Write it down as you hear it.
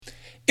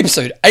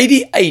Episode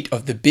 88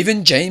 of the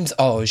Bevan James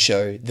Eyles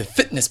Show, the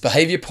fitness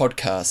behaviour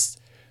podcast.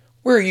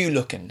 Where are you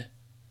looking?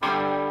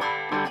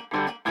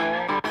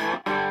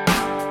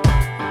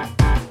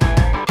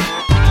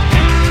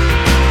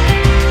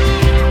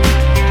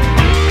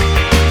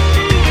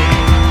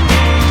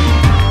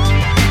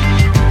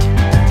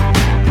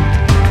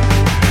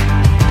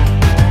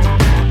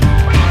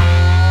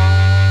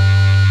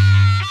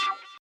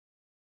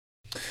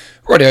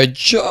 Radio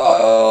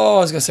Joe,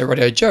 I was going to say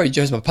Radio Joe,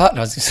 Joe's my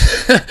partner,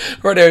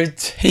 Radio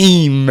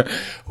Team.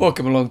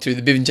 Welcome along to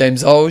the Bevan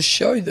James Eyles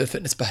Show, the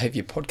fitness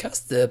behaviour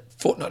podcast, the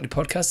fortnightly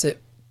podcast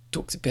that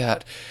talks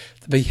about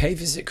the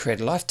behaviours that create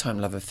a lifetime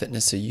love of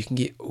fitness so you can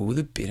get all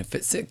the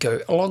benefits that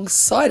go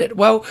alongside it.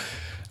 Well,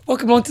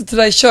 welcome along to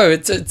today's show.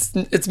 It's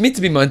meant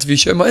to be my interview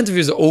show. My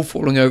interviews are all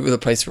falling over the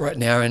place right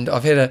now, and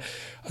I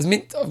was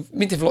meant to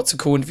have lots of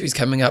cool interviews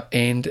coming up,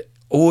 and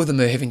all of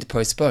them are having to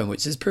postpone,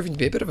 which is proving to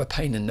be a bit of a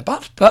pain in the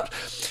butt, but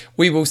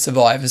we will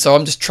survive. And so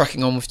I'm just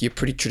trucking on with your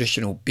pretty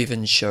traditional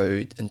Bevan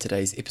show in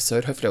today's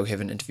episode. Hopefully I'll have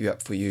an interview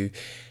up for you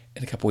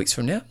in a couple of weeks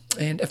from now.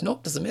 And if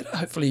not, doesn't matter.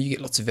 Hopefully you get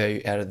lots of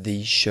value out of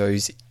these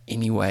shows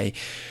anyway.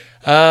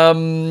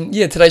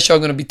 Today's show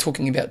I'm going to be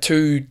talking about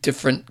two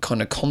different kind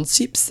of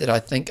concepts that I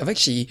think I've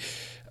actually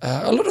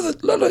a lot of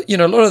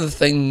the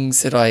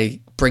things that I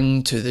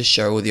bring to the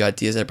show, or the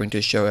ideas I bring to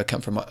the show, come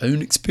from my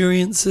own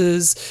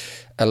experiences.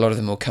 A lot of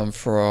them will come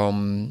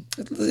from,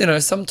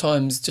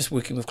 sometimes just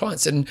working with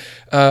clients. And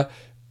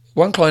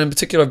one client in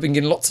particular I've been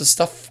getting lots of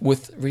stuff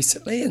with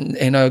recently,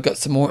 and I've got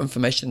some more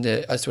information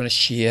that I just want to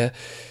share,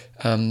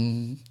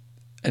 and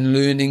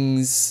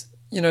learnings,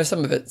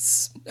 some of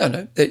it's,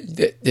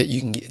 that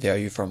you can get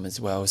value from as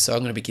well. So I'm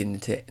going to be getting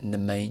into that in the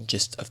main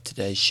gist of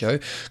today's show.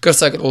 Got to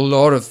say, I got a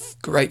lot of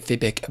great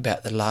feedback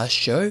about the last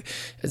show.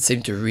 People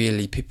seem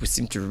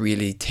to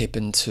really tap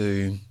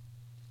into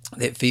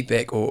that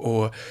feedback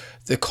or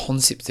the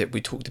concepts that we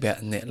talked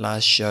about in that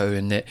last show,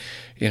 and that,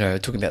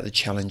 talking about the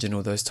challenge and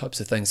all those types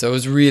of things. So it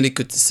was really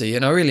good to see,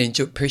 and I really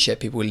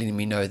appreciate people letting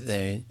me know that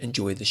they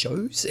enjoy the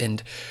shows,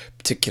 and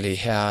particularly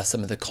how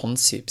some of the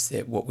concepts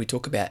that what we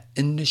talk about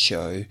in the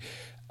show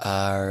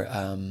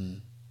are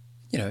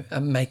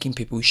making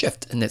people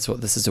shift. And that's what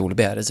this is all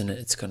about, isn't it?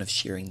 It's kind of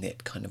sharing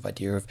that kind of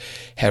idea of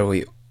how do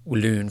we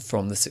learn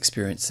from this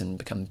experience and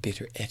become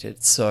better at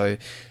it. So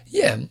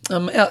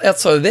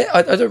outside of that,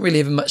 I don't really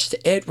have much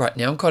to add right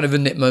now. I'm kind of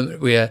in that moment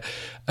where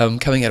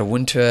coming out of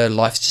winter,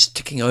 life's just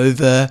ticking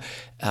over,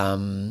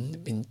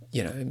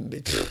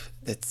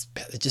 that's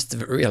about the gist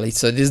of it really.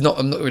 So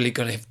I'm not really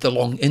going to have the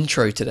long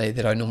intro today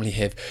that I normally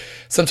have.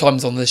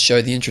 Sometimes on this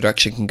show the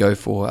introduction can go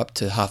for up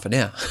to half an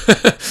hour,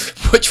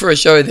 which for a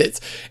show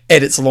that's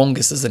at its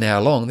longest is an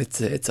hour long,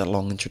 it's a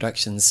long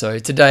introduction. So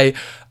today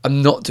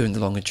I'm not doing the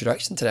long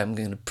introduction. Today I'm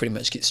going to pretty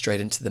much get straight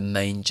into the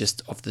main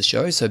gist of the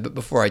show. But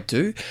before I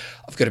do,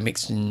 I've got to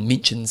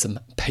mention some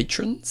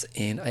patrons,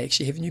 and I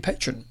actually have a new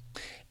patron.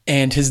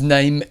 And his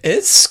name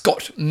is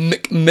Scott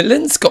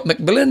McMillan. Scott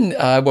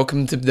McMillan,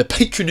 welcome to the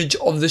patronage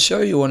of the show.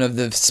 You're one of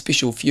the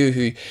special few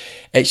who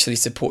actually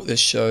support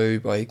this show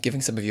by giving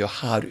some of your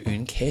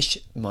hard-earned cash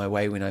my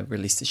way when I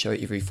release the show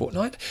every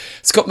fortnight.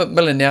 Scott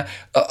McMillan, now,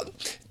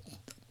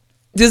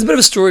 there's a bit of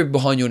a story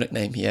behind your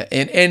nickname here,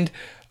 and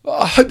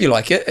I hope you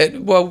like it.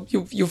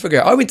 You'll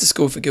figure out. I went to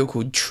school with a girl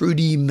called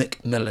Trudy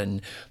McMillan.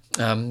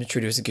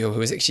 Trudy was a girl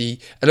who was actually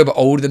a little bit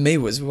older than me,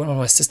 was one of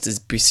my sister's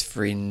best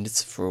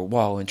friends for a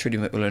while, and Trudy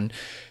McMillan,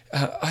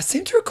 I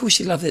seem to recall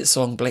she loved that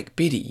song Black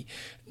Betty.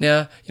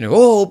 Now,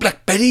 oh,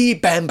 Black Betty,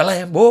 bam,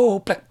 bam, whoa,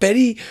 Black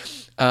Betty.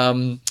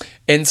 And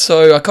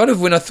so I kind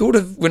of, when I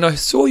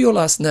saw your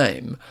last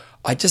name,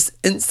 I just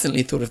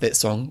instantly thought of that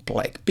song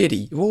Black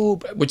Betty,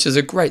 which is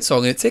a great song.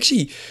 And it's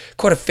actually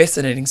quite a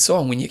fascinating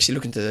song when you actually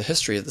look into the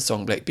history of the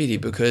song Black Betty,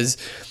 because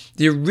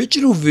the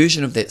original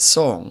version of that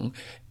song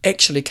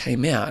actually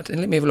came out, and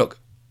let me have a look.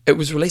 It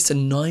was released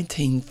in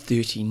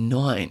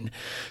 1939.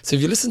 So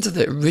if you listen to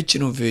the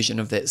original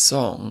version of that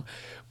song,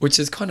 which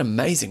is kind of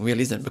amazing,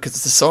 really, isn't it? Because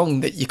it's a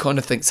song that you kind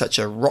of think such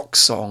a rock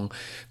song,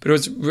 but it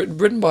was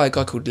written by a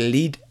guy called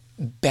Lead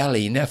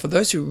Belly. Now, for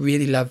those who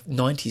really love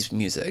 90s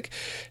music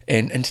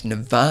and into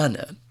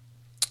Nirvana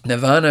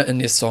in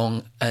their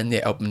song and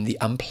their album, the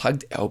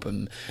Unplugged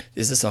album,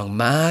 there's a song,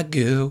 My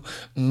girl,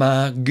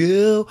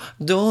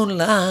 don't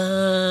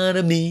lie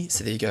to me.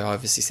 So there you go, I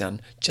obviously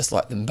sound just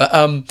like them. But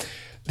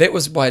that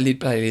was by Lead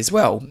Belly as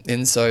well.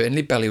 And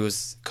Lead Belly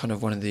was kind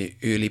of one of the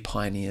early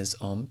pioneers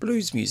on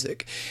blues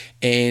music.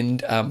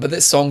 And but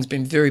that song's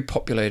been very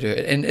popular.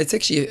 And it's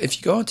actually, if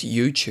you go onto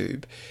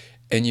YouTube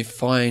and you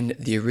find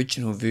the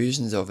original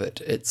versions of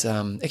it, it's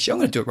actually, I'm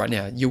going to do it right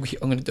now. I'm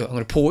going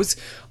to pause.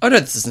 I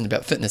know this isn't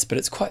about fitness, but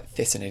it's quite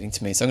fascinating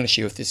to me, so I'm going to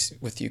share this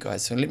with you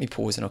guys. So let me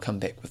pause and I'll come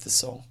back with the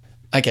song.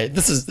 Okay,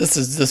 this is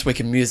This Week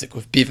in Music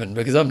with Bevan,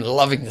 because I'm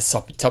loving this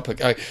topic.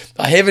 I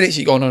haven't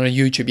actually gone on a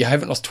YouTube. I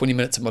haven't lost 20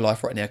 minutes of my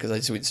life right now because I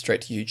just went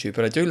straight to YouTube,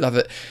 but I do love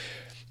it.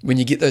 when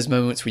you get those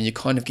moments when you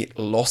kind of get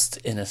lost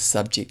in a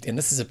subject, and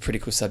this is a pretty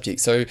cool subject.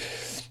 So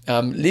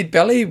Lead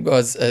Belly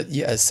was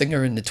a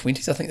singer in the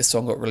 20s. I think the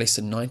song got released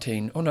in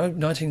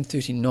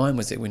 1939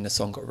 was it when the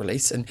song got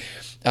released. And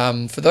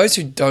for those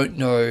who don't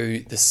know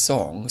the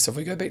song, so if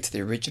we go back to the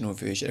original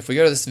version, if we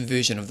go to this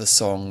version of the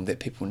song that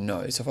people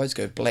know, so if I just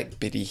go Black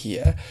Betty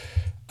here,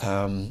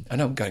 I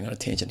know I'm going on a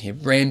tangent here.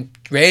 Ram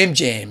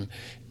Jam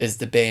is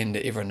the band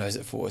that everyone knows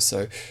it for.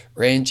 So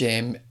Ram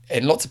Jam,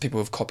 and lots of people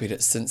have copied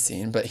it since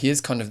then, but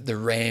here's kind of the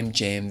Ram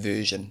Jam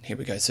version. Here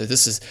we go. So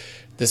this is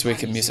This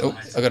Week in Music. Oh,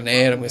 I got an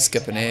ad. I'm going to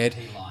skip an ad.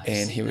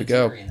 And here we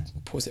go.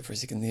 Pause it for a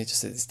second there,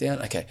 just set this down.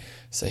 Okay,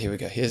 so here we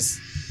go. Here it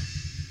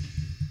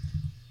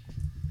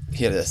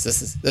is.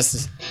 This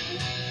is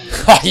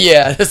oh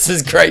yeah, this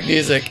is great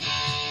music.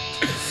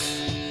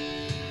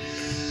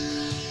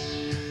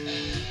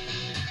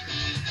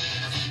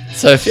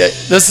 So if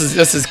this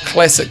is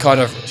classic kind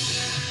of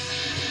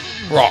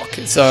rock.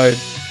 So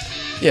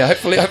yeah, I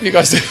hope you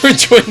guys are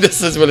enjoying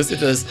this as well as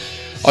it is.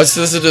 I just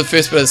listened to the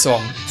first bit of the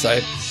song. So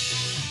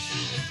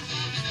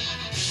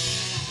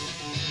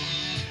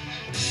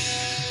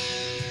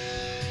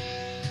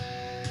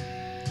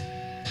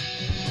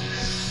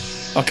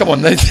oh come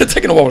on, they're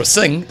taking a while to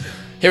sing.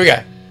 Here we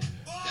go.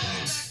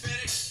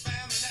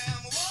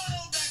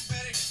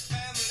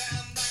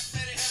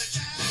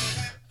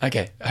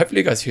 Okay,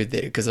 hopefully you guys heard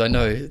that, because I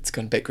know it's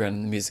got background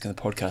in the music in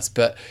the podcast,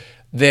 but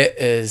that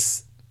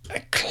is a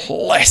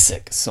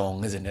classic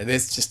song, isn't it?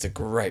 That's just a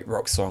great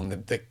rock song.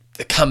 The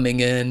coming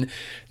in,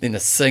 then the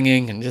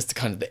singing, and just the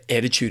kind of the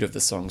attitude of the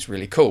song's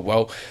really cool.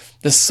 Well,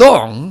 the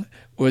song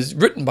was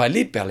written by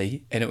Lead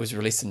Belly, and it was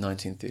released in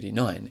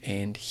 1939.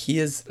 And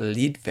here's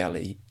Lead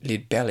Belly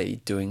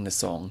doing the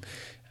song,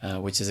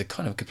 which is a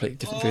kind of completely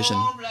different version.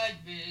 Oh, Black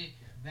Betty,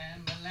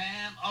 bam,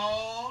 lamb,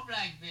 oh,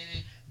 Black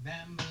Betty,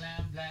 bam,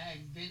 lamb, Black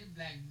Betty,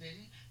 Black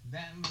Betty,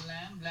 bam,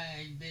 lamb,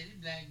 Black Betty,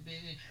 Black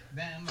Betty,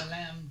 bam,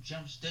 lamb,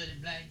 jump steady,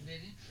 Black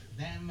Betty,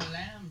 bam,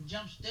 lamb,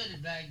 jump steady,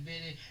 Black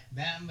Betty,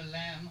 bam,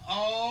 lamb,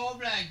 oh,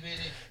 Black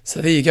Betty.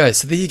 So there you go.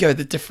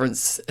 The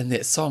difference in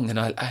that song,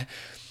 and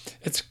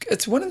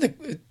it's one of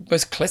the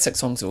most classic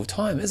songs of all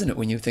time, isn't it?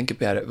 When you think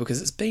about it, because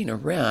it's been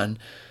around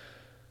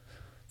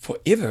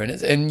forever,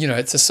 and you know,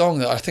 it's a song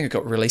that I think it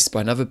got released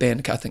by another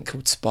band, I think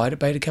called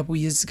Spiderbait, a couple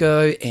of years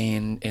ago,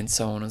 and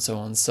so on and so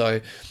on.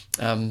 So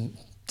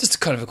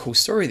just kind of a cool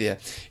story there.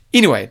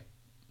 Anyway,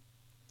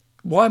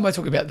 why am I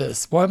talking about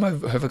this?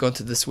 Have I gone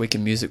to This Week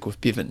in Music with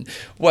Bevan?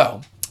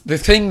 Well, the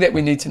thing that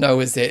we need to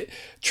know is that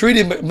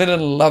Trudy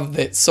McMillan loved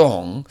that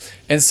song,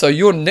 and so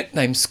your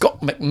nickname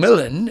Scott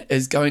McMillan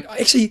is going.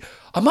 Actually,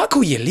 I might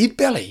call you Lead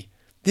Belly.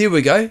 There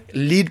we go,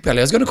 Lead Belly.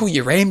 I was going to call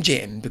you Ram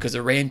Jam, because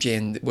the Ram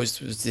Jam was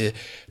the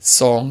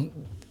song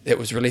that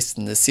was released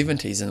in the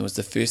 70s, and it was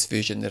the first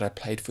version that I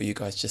played for you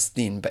guys just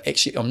then. But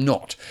actually, I'm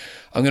not.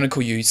 I'm going to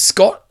call you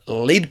Scott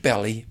Lead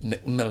Belly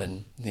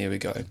McMillan. There we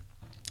go,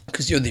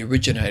 because you're the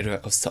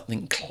originator of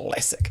something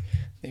classic.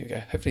 There we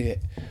go. Hopefully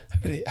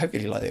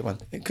you like that one,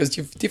 because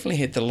you've definitely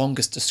had the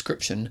longest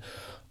description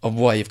of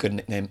why you've got a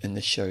nickname in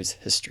the show's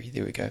history.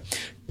 There we go.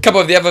 A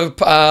couple of the other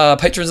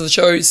patrons of the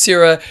show: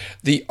 Sarah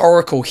the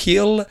Oracle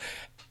Hill,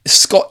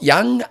 Scott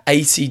Young,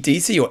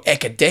 AC/DC or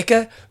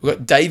Akadaka. We've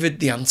got David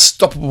the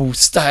Unstoppable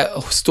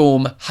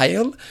Storm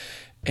Hale,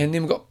 and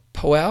then we've got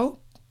Powell,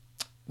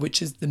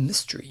 which is the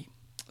mystery.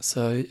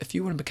 So if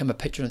you want to become a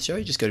patron of the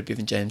show, just go to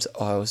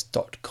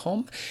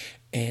bevanjameseyles.com,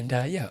 and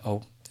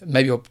I'll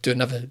do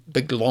another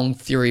big long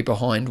theory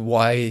behind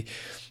why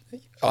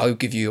I'll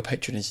give you your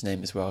patronage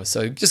name as well.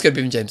 So just go to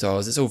Bevan James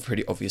Eyles. It's all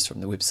pretty obvious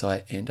from the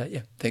website. And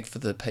thank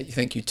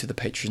you to the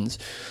patrons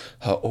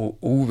who are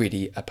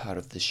already a part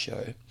of this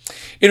show.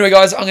 Anyway,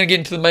 guys, I'm going to get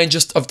into the main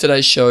gist of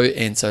today's show,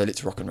 and so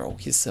let's rock and roll.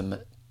 Here's some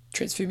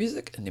transfer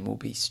music, and then we'll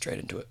be straight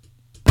into it.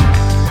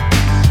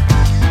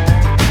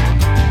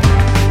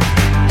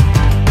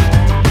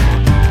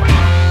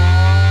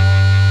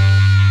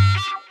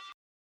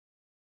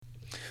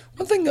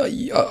 One thing,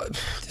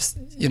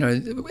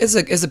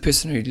 as a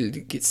person who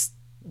gets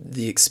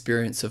the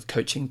experience of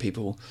coaching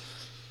people,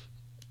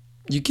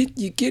 you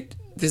get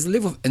there's a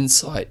level of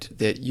insight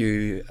that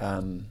you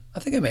I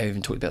think I may have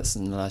even talked about this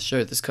in the last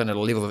show. This kind of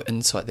level of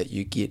insight that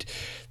you get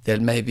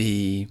that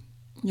maybe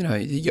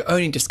you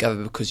only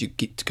discover because you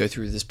get to go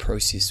through this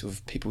process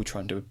of people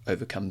trying to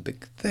overcome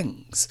big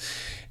things.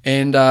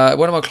 And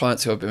one of my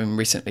clients who I've been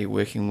recently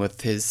working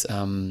with has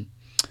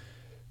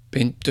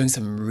been doing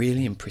some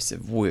really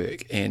impressive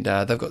work, and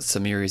they've got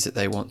some areas that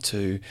they want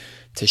to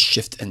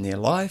shift in their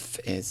life.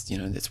 As you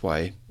know, that's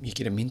why you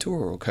get a mentor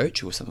or a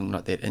coach or something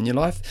like that in your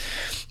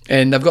life,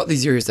 and they've got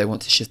these areas they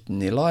want to shift in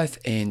their life,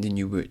 and then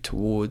you work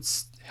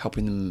towards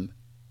helping them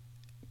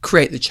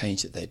create the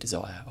change that they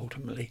desire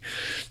ultimately.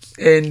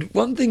 And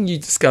one thing you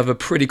discover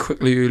pretty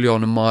quickly early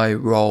on in my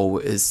role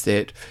is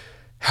that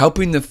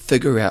helping them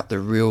figure out the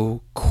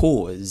real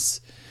cause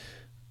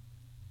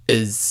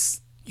is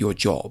your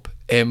job.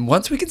 And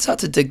once we can start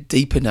to dig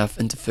deep enough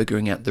into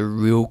figuring out the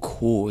real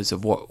cause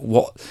of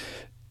what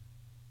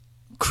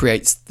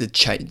creates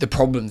the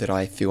problem that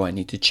I feel I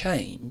need to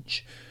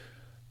change,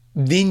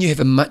 then you have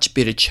a much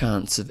better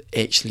chance of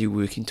actually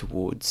working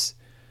towards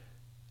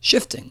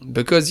shifting.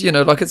 Because,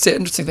 like it's that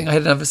interesting thing. I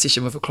had another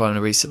session with a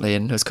client recently,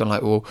 and it was kind of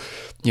like, well,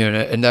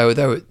 and they were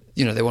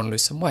they want to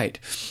lose some weight,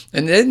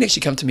 and they didn't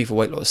actually come to me for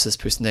weight loss. This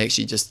person, they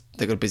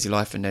got a busy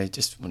life and they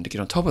just wanted to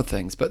get on top of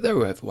things, but they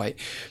were overweight,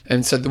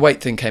 and so the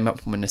weight thing came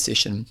up in a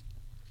session.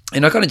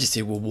 And I kind of just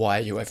said, well, why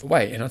are you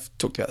overweight? And I've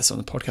talked about this on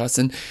the podcast,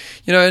 and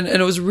and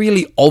it was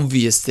really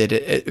obvious that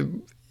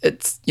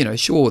it's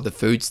sure, the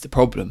food's the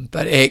problem,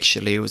 but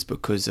actually it was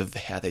because of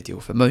how they deal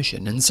with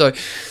emotion. And so,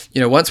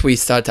 once we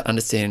start to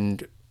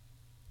understand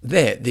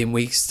that, then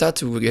we start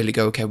to really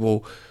go, okay,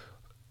 well,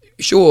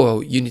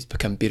 sure, you need to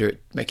become better at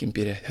making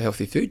better,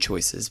 healthy food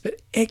choices,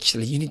 but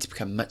actually you need to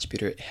become much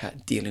better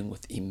at dealing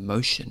with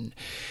emotion.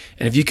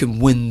 And if you can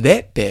win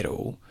that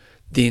battle,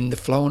 then the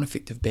flow-on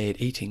effect of bad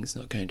eating is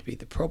not going to be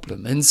the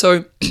problem. And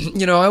so,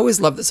 I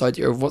always love this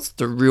idea of what's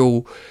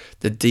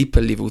the deeper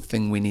level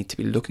thing we need to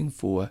be looking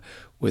for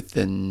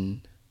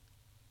within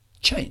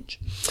change.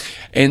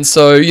 And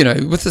so,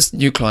 with this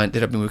new client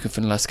that I've been working for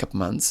in the last couple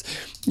of months,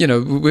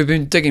 we've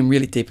been digging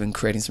really deep and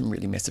creating some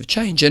really massive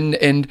change. And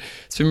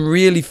it's been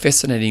really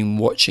fascinating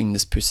watching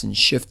this person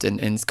shift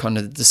and kind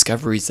of the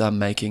discoveries they're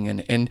making.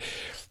 And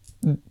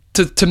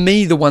to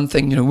me, the one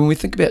thing, when we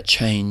think about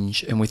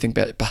change and we think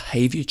about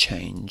behavior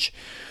change,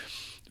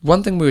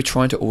 one thing we were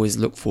trying to always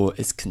look for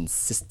is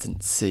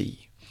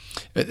consistency.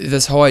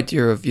 This whole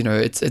idea of,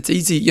 it's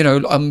easy,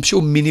 I'm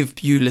sure many of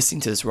you listening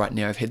to this right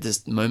now have had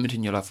this moment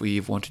in your life where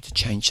you've wanted to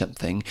change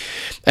something,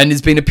 and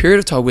there's been a period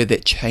of time where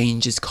that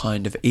change is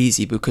kind of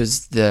easy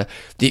because the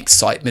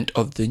excitement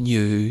of the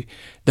new,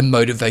 the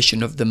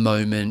motivation of the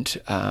moment,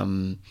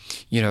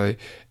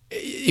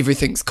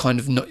 everything's kind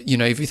of not,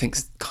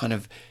 everything's kind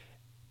of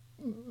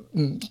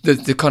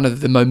the kind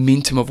of the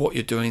momentum of what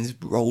you're doing is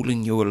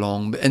rolling you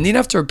along. And then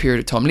after a period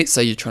of time, let's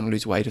say you're trying to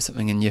lose weight or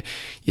something, and you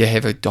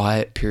have a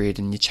diet period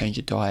and you change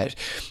your diet,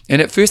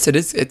 and at first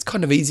it's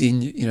kind of easy,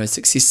 and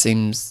success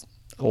seems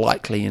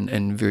likely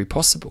and very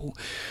possible.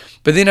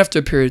 But then after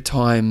a period of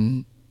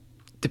time,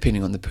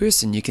 depending on the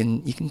person, you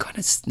can kind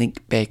of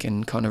sneak back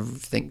and kind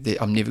of think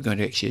that I'm never going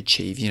to actually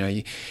achieve.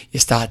 You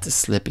start to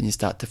slip and you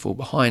start to fall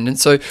behind. And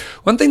so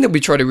one thing that we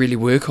try to really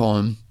work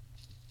on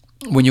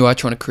when you are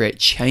trying to create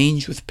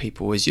change with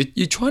people is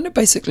you're trying to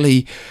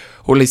basically,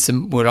 or at least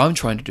what I'm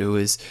trying to do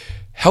is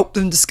help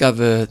them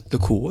discover the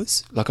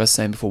cause. Like I was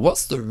saying before,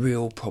 what's the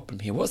real problem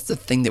here? What's the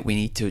thing that we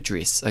need to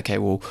address? Okay,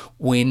 well,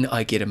 when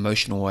I get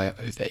emotional, I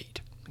overeat.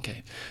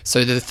 Okay,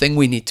 so the thing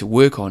we need to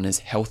work on is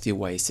healthier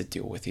ways to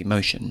deal with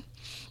emotion.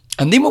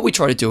 And then what we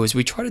try to do is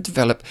we try to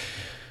develop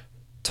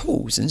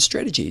tools and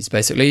strategies,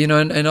 basically, and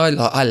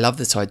I love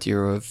this idea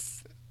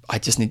of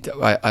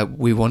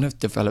we want to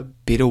develop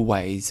better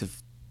ways of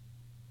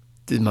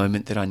the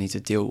moment that I need to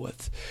deal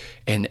with,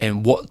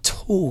 and what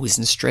tools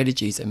and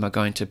strategies am I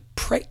going to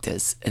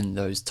practice in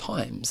those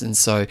times. And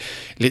so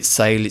let's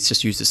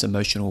just use this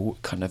emotional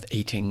kind of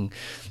eating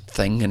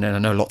thing, and I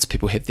know lots of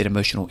people have that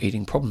emotional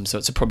eating problem, so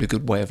it's a probably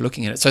good way of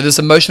looking at it. So this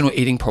emotional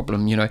eating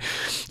problem,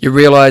 you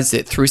realize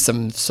that through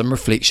some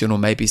reflection, or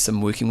maybe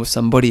some working with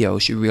somebody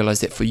else, you realize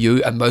that for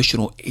you,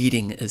 emotional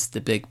eating is the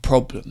big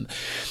problem.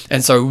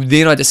 And so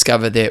then I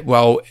discovered that,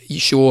 well,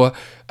 sure,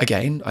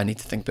 again, I need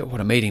to think about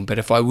what I'm eating, but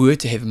if I were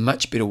to have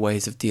much better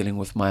ways of dealing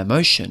with my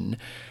emotion,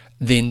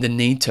 then the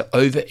need to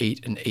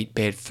overeat and eat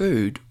bad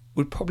food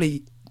would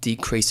probably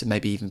decrease and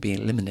maybe even be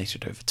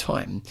eliminated over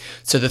time.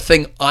 So the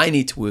thing I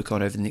need to work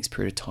on over the next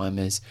period of time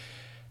is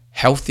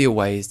healthier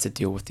ways to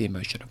deal with the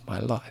emotion of my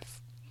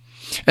life.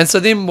 And so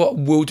then what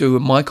we'll do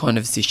in my kind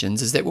of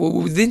sessions is that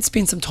we'll then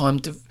spend some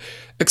time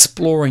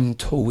exploring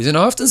tools. And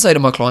I often say to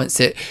my clients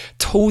that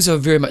tools are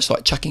very much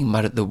like chucking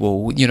mud at the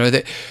wall,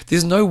 that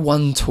there's no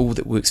one tool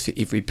that works for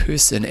every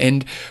person.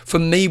 And for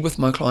me, with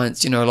my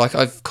clients, like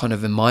I've kind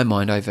of in my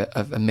mind, I've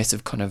a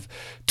massive kind of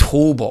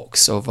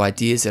toolbox of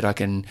ideas that I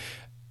can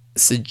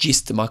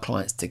suggest to my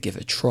clients to give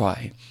a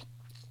try.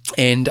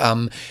 And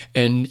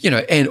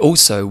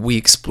also we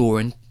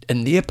explore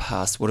in their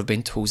past what have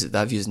been tools that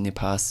they've used in their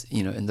past,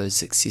 in those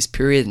success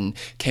period, and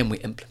can we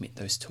implement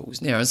those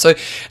tools now? And so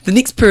the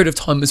next period of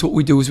time is what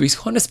we do is we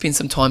kind of spend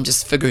some time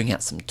just figuring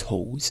out some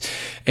tools,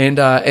 and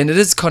it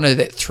is kind of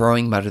that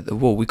throwing mud at the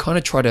wall. We kind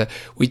of try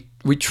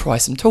we try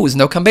some tools, and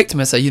they'll come back to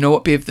me and say,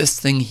 what, Bev, this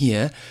thing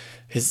here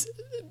is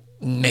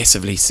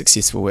massively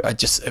successful.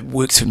 It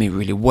works for me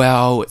really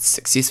well. It's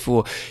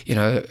successful.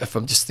 If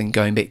I'm just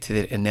going back to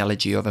that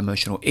analogy of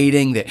emotional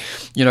eating, that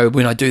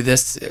when I do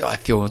this, I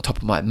feel on top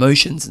of my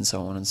emotions, and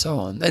so on and so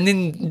on. And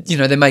then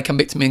they may come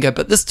back to me and go,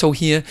 but this tool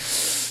here,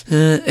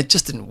 it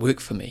just didn't work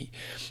for me.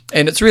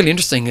 And it's really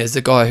interesting as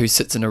a guy who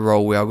sits in a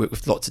role where I work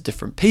with lots of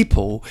different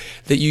people,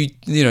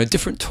 that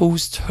different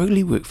tools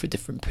totally work for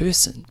different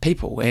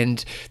people.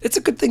 And it's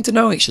a good thing to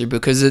know, actually,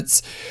 because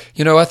it's,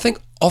 I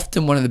think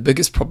often one of the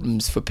biggest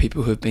problems for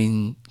people who have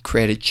been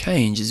created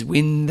change is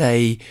when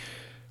they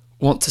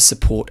want to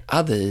support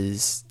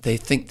others, they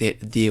think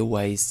that their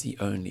way is the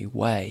only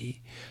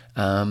way.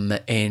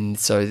 And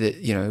so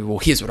that, well,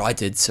 here's what I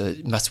did, so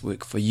it must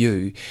work for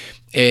you.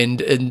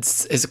 And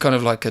as a kind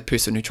of like a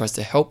person who tries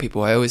to help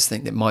people, I always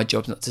think that my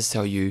job's not to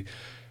tell you,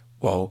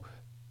 well,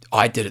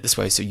 I did it this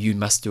way, so you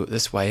must do it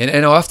this way.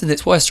 And often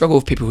that's why I struggle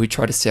with people who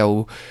try to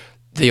sell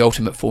the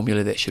ultimate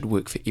formula that should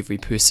work for every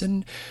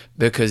person,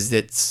 because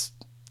it's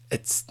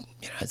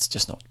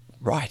just not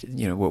right.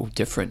 We're all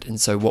different, and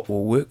so what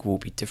will work will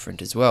be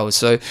different as well.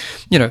 So,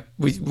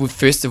 we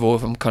first of all,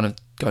 if I'm kind of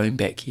going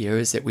back here,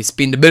 is that we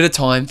spend a bit of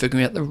time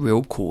figuring out the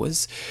real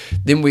cause,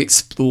 then we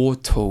explore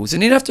tools,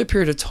 and then after a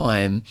period of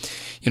time,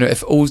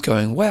 if all's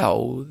going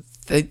well,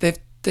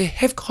 they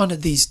have kind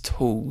of these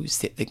tools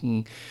that they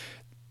can,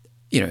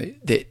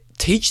 that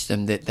teach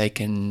them that they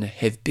can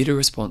have better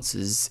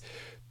responses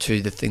to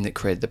the thing that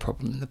created the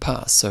problem in the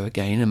past. So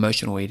again,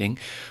 emotional eating,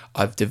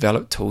 I've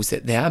developed tools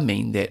that now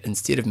mean that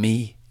instead of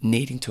me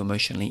needing to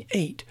emotionally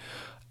eat,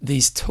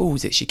 these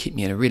tools actually keep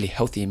me in a really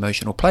healthy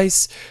emotional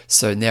place.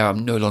 So now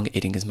I'm no longer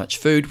eating as much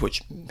food,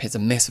 which has a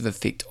massive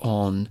effect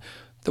on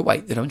the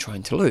weight that I'm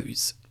trying to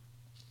lose.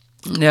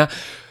 Now,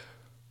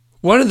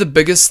 one of the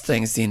biggest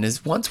things then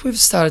is, once we've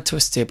started to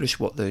establish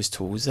what those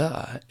tools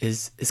are,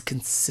 is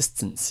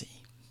consistency.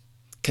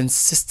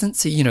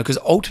 Consistency, because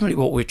ultimately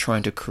what we're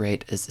trying to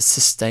create is a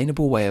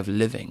sustainable way of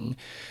living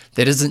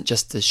that isn't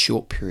just a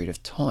short period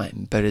of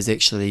time, but is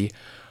actually,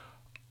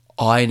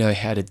 I know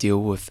how to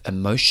deal with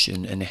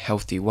emotion in a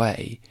healthy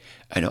way,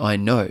 and I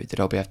know that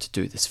I'll be able to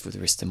do this for the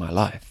rest of my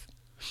life.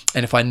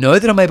 And if I know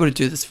that I'm able to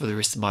do this for the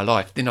rest of my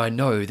life, then I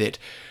know that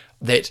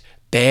that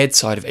bad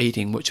side of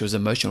eating, which was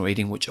emotional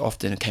eating, which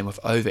often came with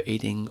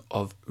overeating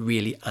of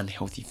really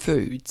unhealthy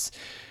foods,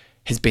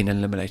 has been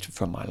eliminated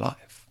from my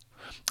life.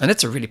 And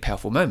it's a really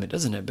powerful moment,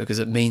 isn't it? Because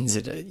it means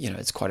that,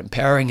 it's quite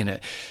empowering, and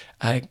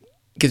it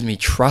gives me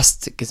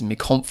trust, it gives me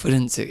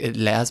confidence, it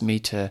allows me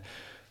to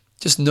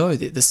just know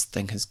that this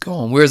thing has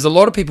gone. Whereas a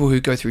lot of people who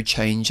go through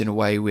change in a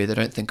way where they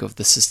don't think of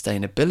the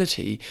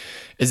sustainability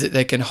is that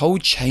they can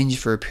hold change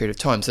for a period of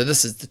time. So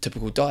this is the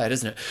typical diet,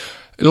 isn't it?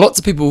 Lots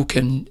of people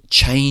can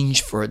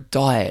change for a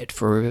diet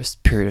for a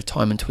period of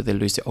time until they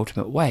lose their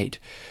ultimate weight.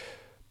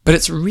 But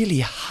it's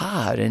really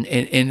hard, and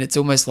it's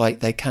almost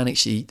like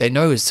they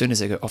know as soon as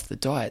they go off the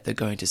diet, they're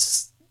going to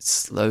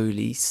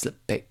slowly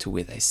slip back to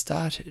where they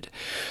started.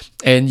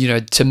 And,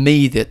 to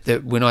me,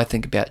 that when I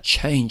think about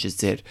change, is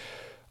that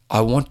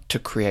I want to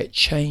create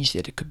change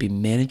that it could be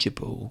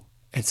manageable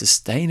and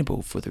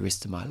sustainable for the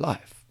rest of my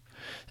life.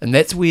 And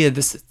that's where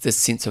this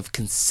sense of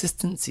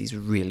consistency is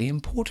really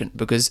important,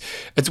 because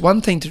it's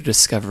one thing to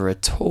discover a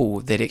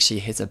tool that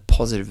actually has a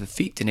positive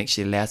effect and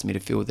actually allows me to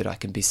feel that I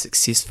can be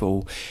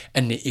successful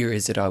in the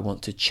areas that I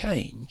want to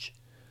change.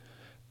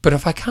 But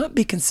if I can't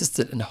be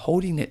consistent in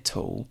holding that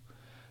tool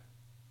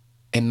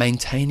and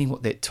maintaining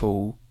what that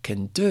tool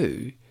can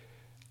do,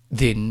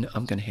 then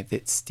I'm going to have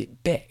that step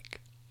back.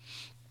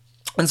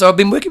 And so I've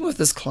been working with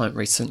this client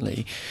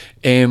recently.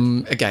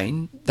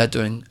 Again, they're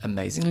doing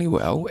amazingly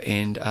well,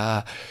 and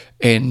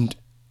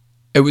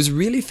it was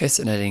really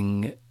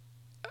fascinating.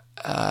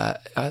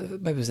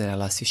 Maybe it was in our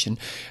last session.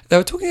 They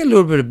were talking a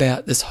little bit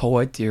about this whole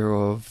idea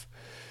of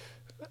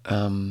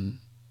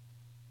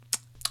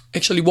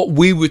actually what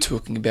we were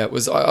talking about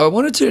was I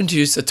wanted to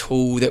introduce a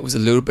tool that was a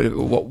little bit of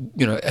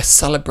what,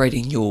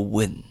 celebrating your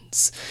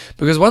wins.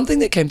 Because one thing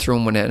that came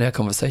through in our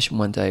conversation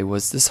one day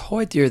was this whole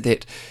idea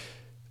that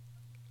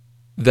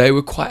they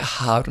were quite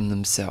hard on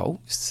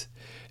themselves,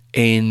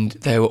 and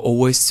they were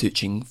always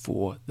searching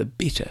for the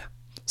better.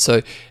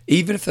 So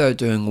even if they were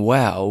doing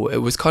well, it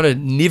was kind of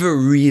never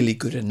really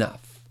good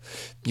enough,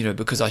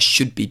 because I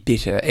should be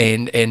better,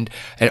 and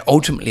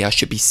ultimately I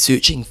should be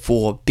searching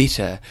for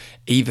better,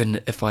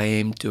 even if I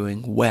am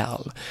doing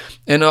well.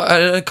 And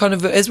I kind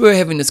of, as we were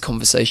having this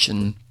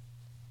conversation,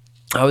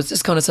 I was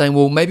just kind of saying,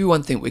 well, maybe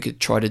one thing we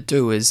could try to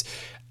do is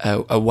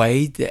a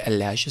way that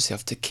allows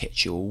yourself to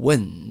catch your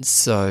wins.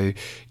 So,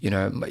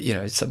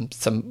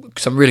 some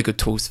really good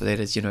tools for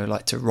that is,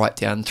 like to write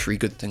down 3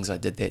 good things I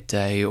did that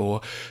day, or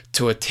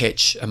to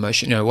attach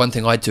emotion. One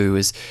thing I do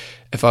is,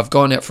 if I've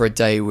gone out for a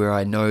day where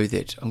I know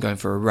that I'm going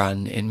for a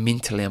run and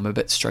mentally I'm a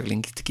bit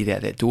struggling to get out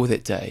that door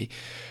that day,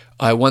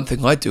 one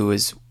thing I do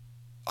is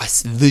I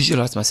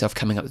visualize myself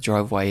coming up the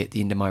driveway at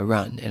the end of my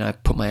run, and I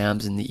put my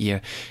arms in the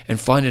air and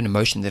find an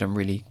emotion that I'm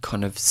really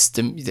kind of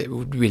that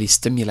would really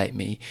stimulate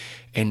me,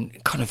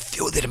 and kind of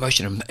feel that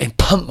emotion and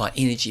pump my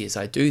energy as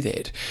I do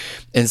that.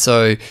 And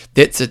so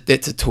that's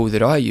a tool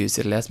that I use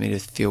that allows me to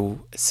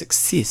feel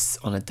success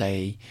on a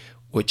day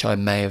which I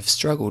may have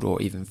struggled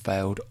or even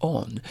failed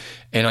on.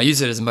 And I use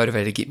it as a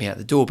motivator to get me out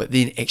the door. But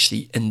then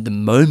actually in the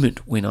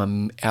moment when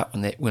I'm out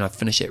on that, when I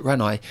finish that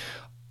run, I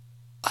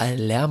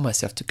allow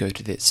myself to go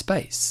to that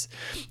space.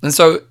 And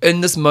so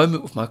in this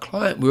moment with my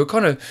client, we were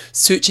kind of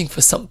searching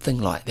for something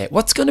like that.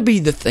 What's going to be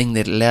the thing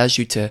that allows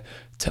you to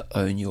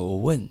own your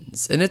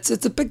wins? And it's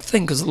a big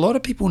thing, because a lot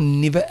of people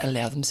never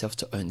allow themselves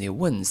to own their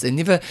wins.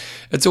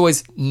 It's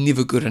always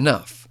never good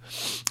enough.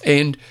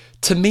 And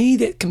to me,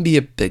 that can be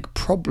a big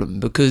problem,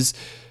 because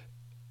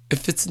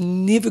if it's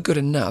never good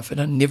enough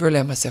and I never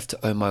allow myself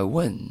to own my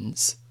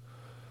wins,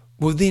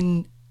 well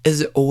then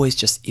is it always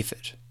just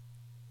effort?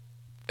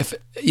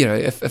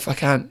 If I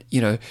can't,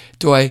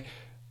 do I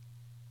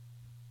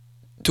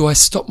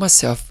stop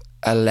myself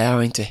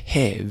allowing to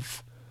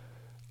have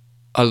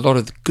a lot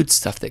of the good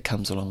stuff that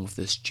comes along with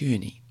this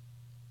journey?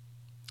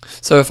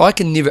 So if I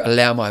can never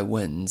allow my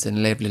wins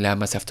and never allow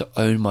myself to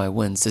own my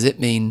wins, does it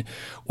mean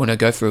when I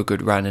go for a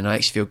good run and I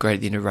actually feel great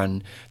at the end of the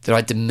run that I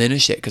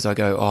diminish it because I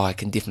go, oh, I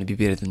can definitely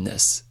be better than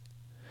this?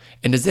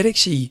 And does that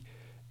actually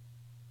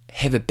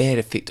have a bad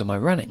effect on my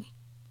running?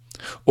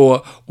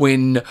 Or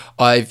when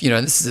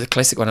this is a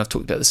classic one, I've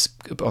talked about this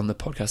on the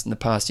podcast in the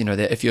past,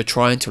 that if you're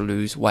trying to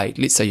lose weight,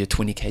 let's say you're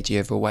 20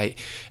 kg overweight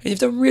and you've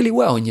done really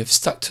well and you've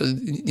stuck to,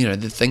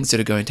 the things that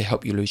are going to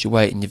help you lose your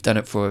weight, and you've done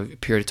it for a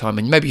period of time,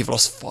 and maybe you've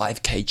lost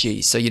 5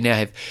 kg, so you now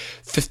have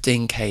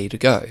 15k to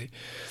go.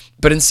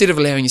 But instead of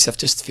allowing yourself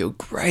just to feel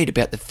great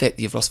about the fact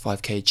that you've lost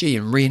 5 kg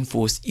and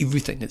reinforce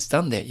everything that's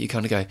done there, you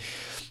kind of go,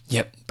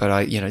 yep,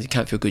 but you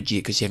can't feel good yet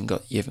because you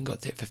haven't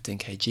got that 15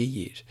 kg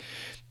yet.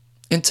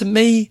 And to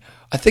me,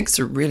 I think it's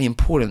a really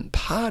important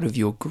part of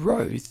your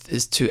growth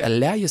is to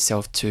allow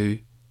yourself to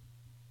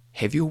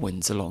have your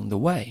wins along the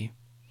way.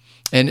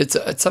 And it's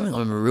something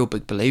I'm a real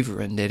big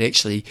believer in, that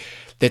actually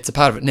that's a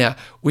part of it. Now,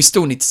 we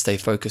still need to stay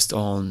focused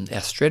on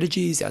our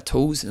strategies, our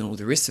tools, and all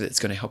the rest of it that's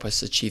going to help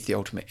us achieve the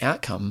ultimate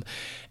outcome,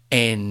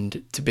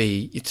 and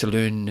to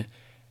learn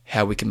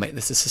how we can make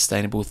this a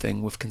sustainable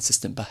thing with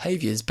consistent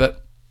behaviors.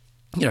 But,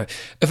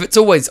 if it's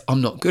always,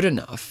 I'm not good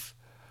enough,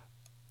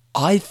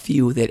 I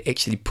feel that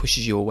actually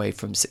pushes you away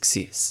from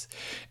success.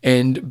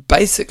 And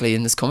basically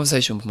in this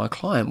conversation with my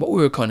client, what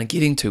we were kind of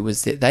getting to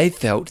was that they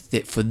felt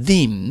that for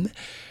them,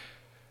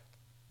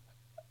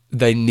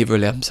 they never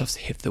allowed themselves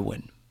to have the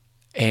win.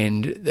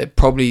 And that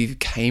probably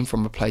came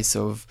from a place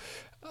of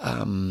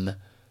that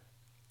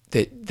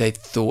they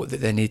thought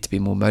that they needed to be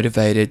more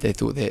motivated. They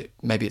thought that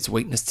maybe it's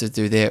weakness to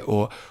do that,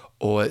 or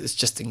it's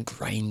just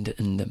ingrained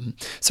in them.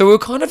 So we were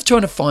kind of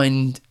trying to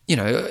find,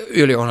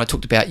 earlier on I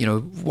talked about,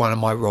 one of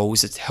my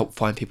roles is to help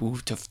find people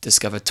to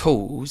discover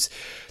tools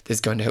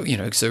that's going to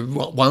help, so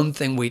one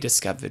thing we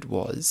discovered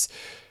was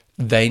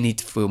they need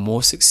to feel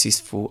more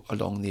successful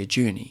along their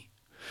journey.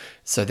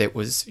 So that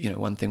was,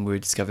 one thing we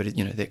discovered,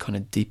 that kind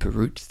of deeper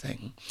root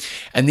thing.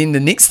 And then the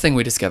next thing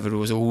we discovered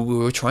was we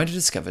were trying to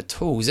discover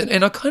tools.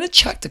 And I kind of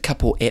chucked a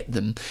couple at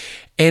them.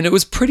 And it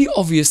was pretty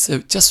obvious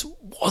that it just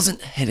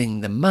wasn't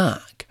hitting the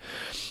mark.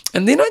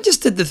 And then I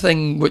just did the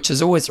thing, which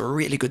is always a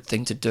really good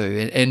thing to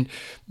do. And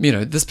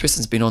this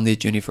person's been on their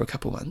journey for a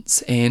couple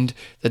months and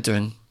they're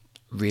doing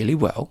really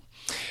well.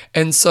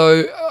 And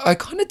so I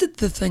kind of did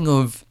the thing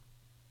of,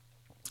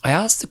 I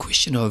asked the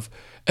question of,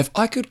 if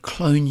I could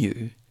clone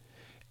you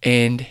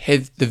and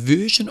have the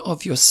version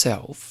of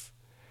yourself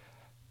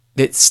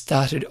that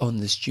started on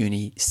this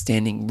journey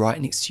standing right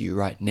next to you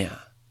right now,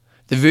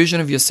 the version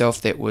of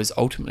yourself that was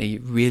ultimately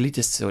really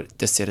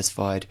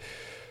dissatisfied,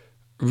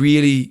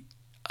 really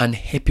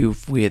unhappy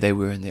with where they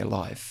were in their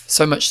life,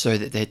 so much so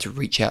that they had to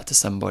reach out to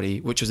somebody,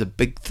 which was a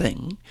big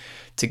thing,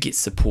 to get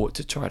support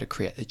to try to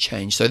create the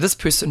change. So this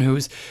person who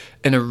was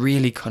in a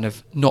really kind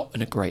of not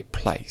in a great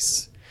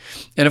place.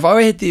 And if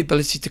I had the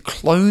ability to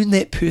clone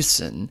that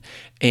person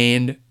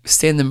and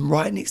stand them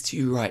right next to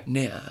you right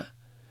now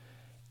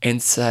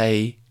and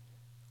say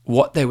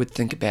what they would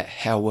think about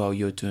how well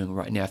you're doing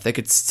right now, if they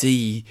could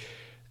see,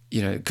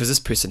 because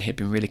this person had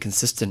been really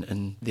consistent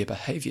in their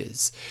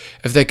behaviors,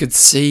 if they could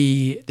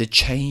see the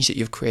change that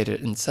you've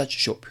created in such a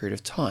short period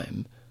of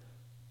time,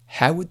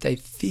 how would they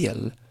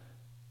feel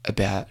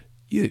about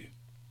you?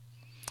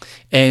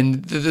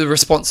 And the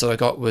response that I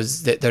got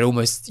was that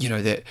almost,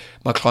 that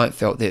my client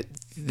felt that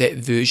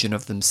version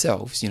of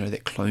themselves,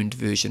 that cloned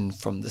version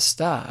from the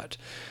start,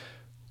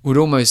 would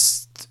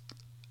almost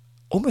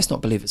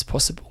not believe it's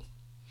possible.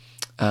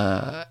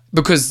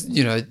 Because,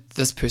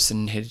 this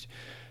person had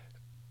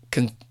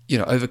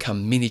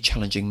overcome many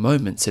challenging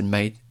moments and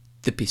made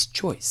the best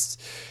choice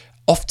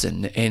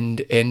often. And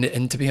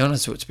to be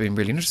honest, what's been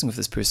really interesting with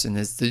this person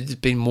is there's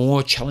been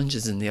more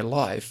challenges in their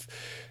life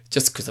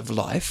just because of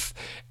life.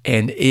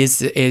 And as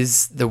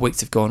the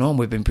weeks have gone on,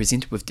 we've been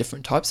presented with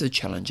different types of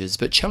challenges,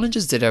 but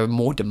challenges that are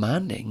more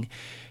demanding,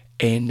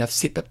 and I've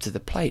stepped up to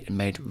the plate and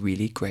made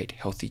really great,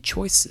 healthy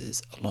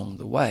choices along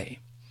the way.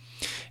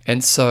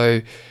 And so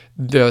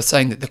they're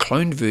saying that the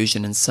cloned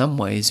version in some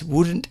ways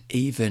wouldn't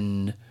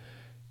even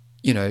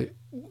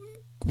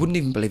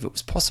believe it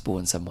was possible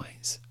in some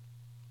ways.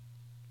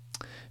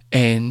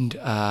 And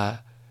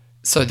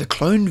so the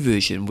cloned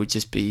version would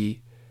just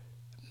be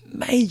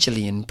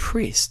majorly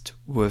impressed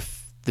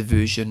with the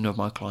version of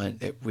my client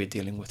that we're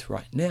dealing with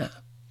right now.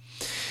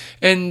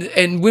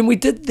 And when we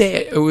did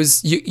that, it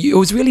was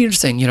really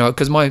interesting,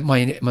 because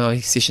my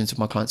sessions with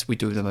my clients, we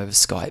do them over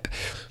Skype.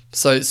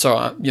 So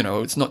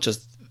it's not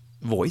just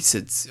voice,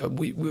 it's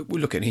we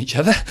look at each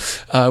other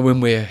when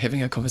we're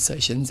having our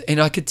conversations,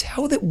 and I could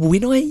tell that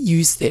when I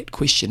used that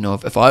question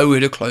of, if I were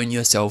to clone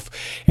yourself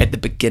at the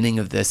beginning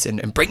of this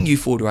and bring you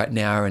forward right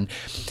now, and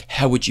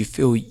how would you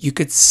feel, you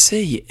could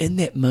see in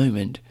that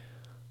moment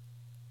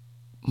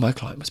my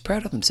client was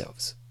proud of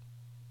themselves.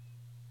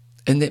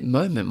 in that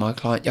moment, my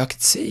client, I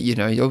could see,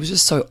 it was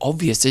just so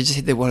obvious. They just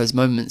had that one of those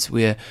moments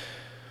where,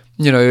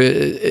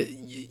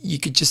 you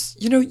could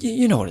just, you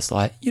know what it's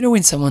like.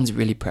 When someone's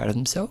really proud of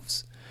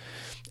themselves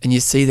and you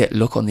see that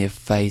look on their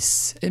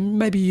face, and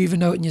maybe you even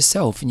know it in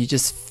yourself, and you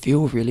just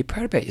feel really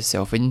proud about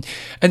yourself. And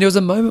there was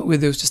a moment where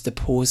there was just a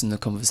pause in the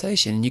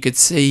conversation, and you could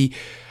see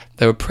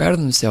they were proud of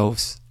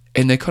themselves,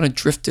 and they kind of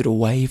drifted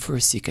away for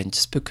a second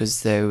just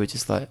because they were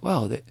just like,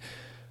 wow,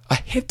 I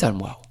have done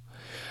well.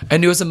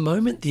 And there was a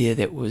moment there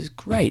that was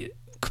great,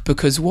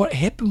 because what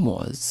happened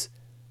was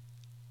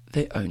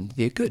they owned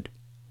their good.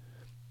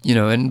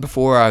 And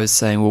before I was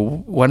saying,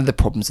 well, one of the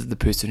problems of the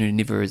person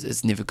who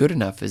is never good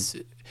enough is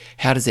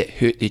how does that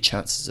hurt their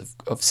chances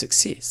of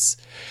success?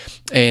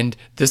 And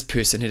this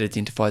person had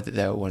identified that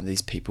they were one of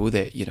these people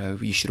that,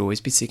 you should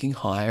always be seeking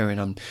higher,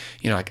 and I'm,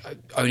 like,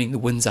 owning the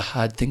win's a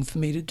hard thing for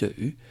me to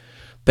do.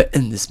 But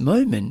in this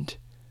moment,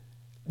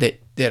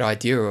 that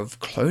idea of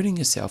cloning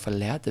yourself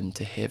allowed them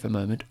to have a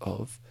moment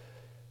of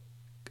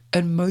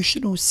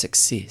emotional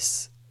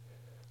success,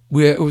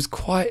 where it was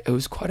quite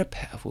a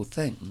powerful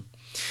thing.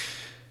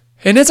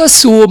 And as I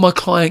saw my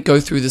client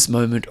go through this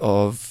moment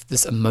of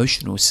this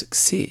emotional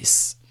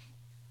success,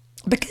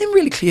 it became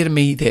really clear to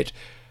me that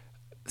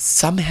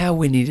somehow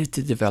we needed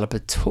to develop a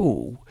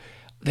tool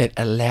that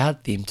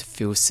allowed them to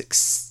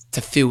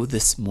feel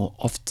this more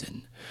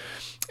often.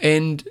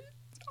 And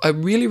I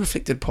really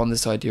reflected upon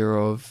this idea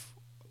of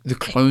the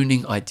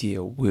cloning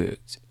idea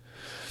worked.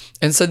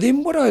 And so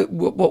then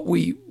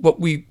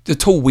the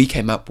tool we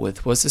came up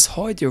with was this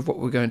whole idea of what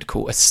we're going to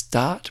call a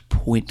start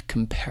point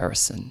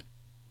comparison.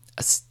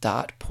 A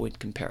start point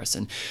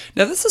comparison.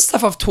 Now, this is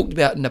stuff I've talked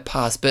about in the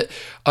past, but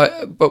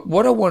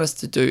what I want us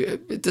to do,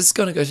 this is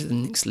going to go to the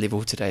next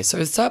level today. So,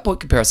 a start point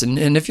comparison,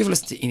 and if you've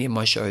listened to any of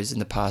my shows in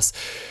the past,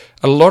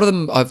 a lot of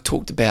them I've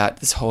talked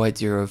about this whole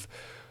idea of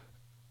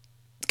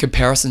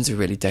comparison's a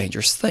really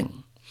dangerous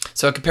thing.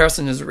 So a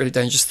comparison is a really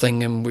dangerous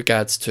thing in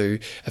regards to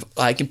if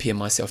I compare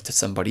myself to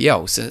somebody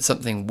else, and it's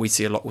something we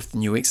see a lot with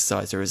new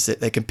exercisers, is that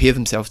they compare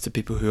themselves to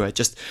people who are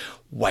just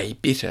way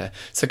better.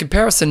 So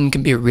comparison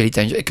can be a really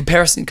dangerous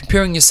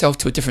comparing yourself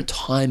to a different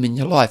time in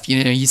your life.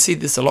 You see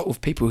this a lot with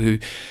people who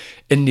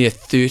in their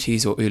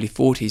 30s or early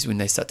 40s when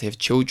they start to have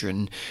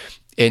children,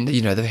 and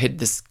they've had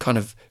this kind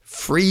of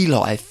free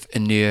life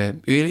in their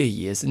earlier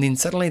years, and then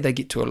suddenly they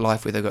get to a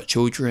life where they've got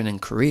children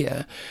and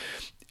career,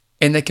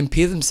 and they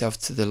compare themselves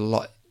to the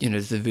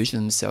version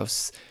of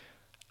themselves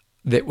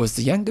that was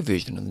the younger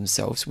version of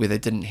themselves, where they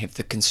didn't have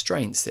the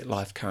constraints that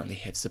life currently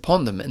has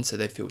upon them, and so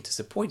they feel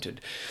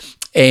disappointed.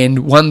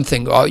 And one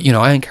thing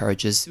I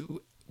encourage is,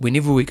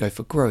 whenever we go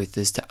for growth,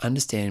 is to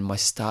understand my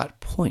start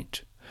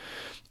point.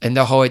 And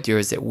the whole idea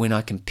is that when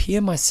I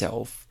compare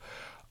myself,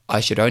 I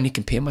should only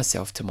compare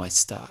myself to my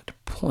start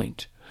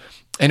point.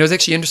 And it was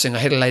actually interesting. I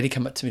had a lady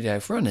come up to me today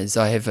for runners.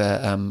 I have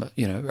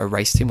a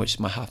race team, which is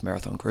my half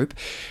marathon group,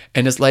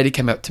 and this lady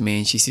came up to me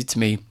and she said to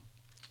me,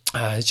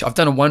 I've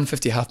done a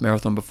 150 half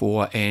marathon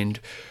before, and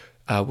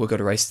we've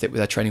got a race that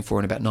we're training for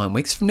in about 9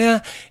 weeks from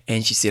now.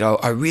 And she said,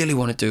 I really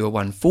want to do a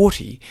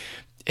 140.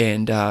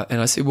 And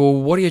I said, well,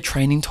 what are your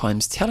training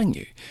times telling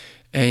you?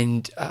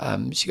 And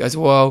she goes,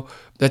 well,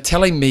 they're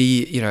telling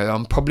me,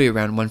 I'm probably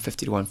around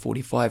 150 to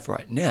 145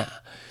 right now.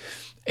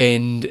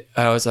 And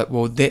I was like,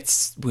 well,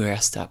 that's where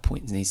our start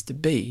point needs to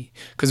be,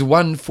 because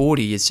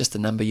 140 is just a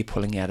number you're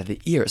pulling out of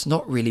the air. It's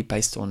not really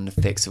based on the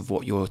facts of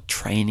what your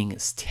training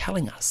is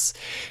telling us.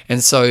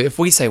 And so if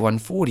we say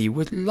 140,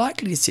 we're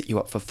likely to set you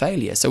up for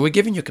failure. So we're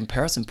giving you a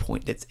comparison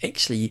point that's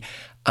actually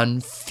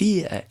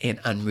unfair and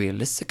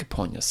unrealistic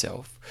upon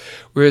yourself.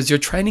 Whereas your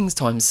training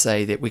times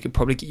say that we could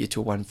probably get you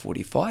to a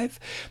 145.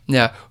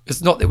 Now,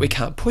 it's not that we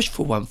can't push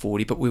for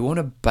 140, but we want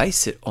to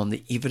base it on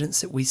the evidence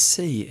that we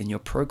see in your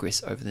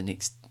progress over the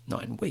next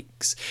 9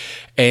 weeks.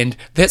 And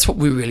that's what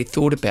we really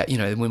thought about,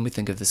 when we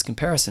think of this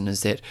comparison,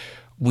 is that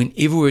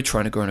whenever we're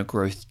trying to go on a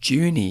growth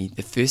journey,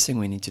 the first thing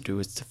we need to do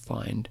is to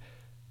find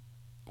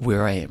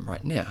where I am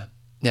right now.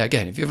 Now,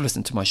 again, if you've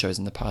listened to my shows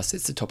in the past,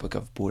 it's a topic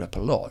I've brought up a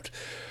lot.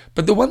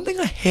 But the one thing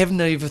I have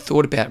never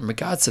thought about in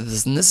regards to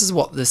this, and this is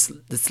what this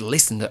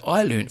lesson that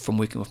I learned from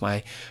working with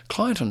my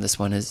client on this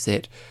one, is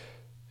that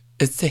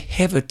it's to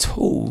have a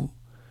tool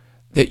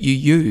that you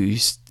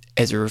use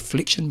as a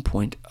reflection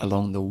point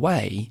along the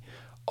way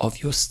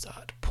of your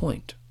start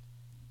point.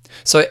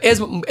 So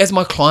as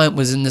my client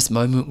was in this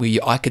moment where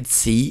I could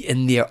see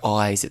in their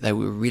eyes that they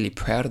were really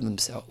proud of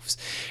themselves,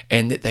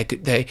 and that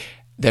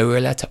they were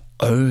allowed to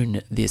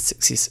own their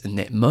success in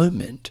that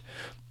moment,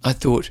 I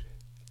thought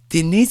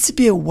there needs to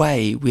be a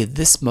way where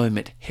this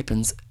moment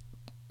happens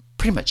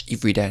pretty much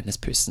every day in this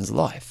person's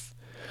life.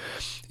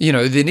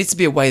 There needs to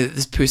be a way that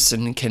this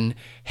person can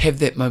have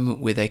that moment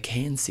where they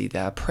can see they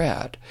are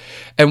proud.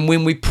 And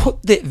when we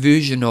put that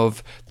version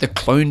of the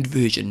cloned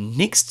version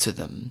next to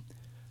them,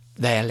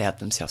 they allowed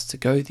themselves to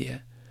go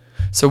there.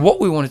 So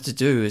what we wanted to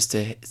do is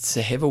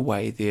to have a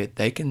way that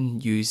they can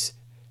use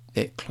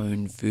that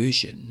cloned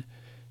version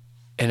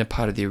and as a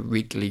part of their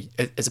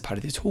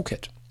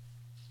toolkit.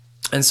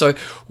 And so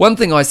one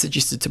thing I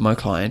suggested to my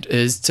client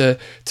is to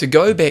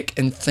go back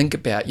and think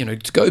about,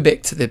 to go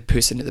back to the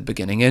person at the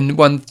beginning. And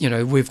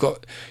we've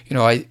got,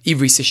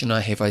 every session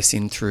I have, I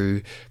send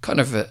through kind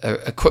of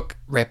a quick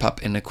wrap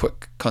up and a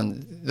quick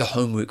the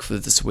homework for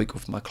this week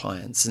with my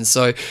clients. And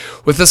so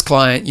with this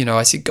client,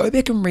 I said, go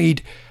back and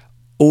read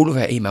all of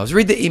our emails.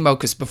 Read the email,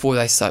 because before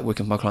they start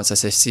working with my clients,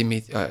 I send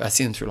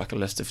them through like a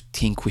list of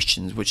 10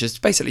 questions, which is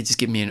basically just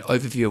give me an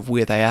overview of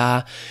where they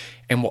are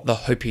and what they're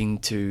hoping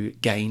to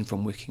gain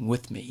from working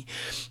with me.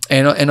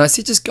 And I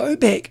said, just go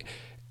back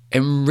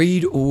and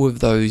read all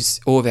of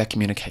our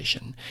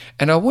communication.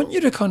 And I want you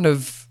to kind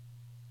of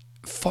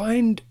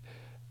find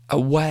a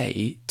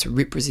way to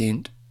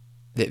represent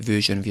that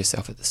version of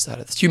yourself at the start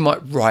of this. You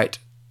might write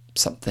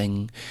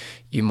something,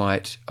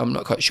 I'm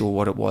not quite sure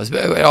what it was,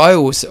 but I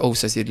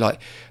also said, like,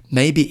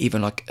 maybe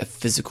even like a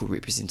physical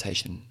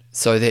representation,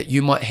 so that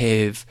you might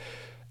have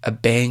a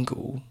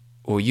bangle,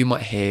 or you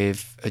might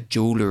have a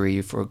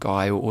jewellery for a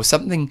guy, or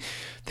something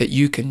that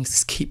you can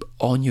keep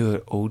on you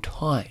at all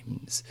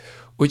times,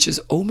 which is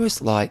almost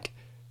like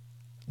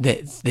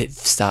that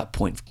start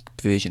point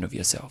version of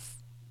yourself.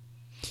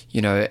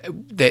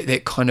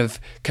 That kind of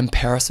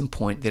comparison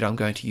point that I'm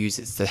going to use.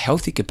 It's the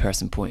healthy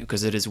comparison point,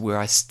 because it is where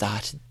I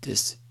started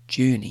this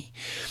journey.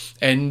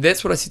 And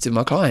that's what I said to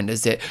my client,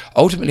 is that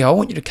ultimately I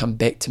want you to come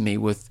back to me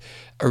with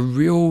a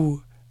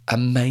real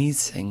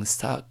amazing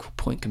start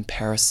point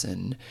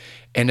comparison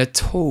and a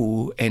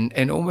tool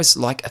and almost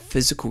like a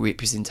physical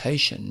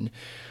representation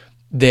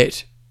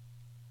that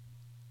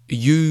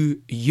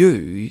you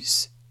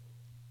use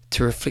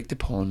to reflect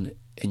upon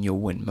in your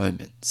win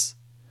moments.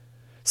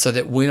 So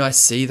that when I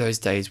see those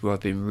days where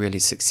I've been really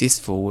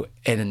successful,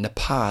 and in the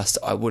past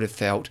I would have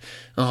felt,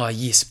 oh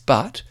yes,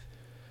 but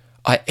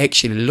I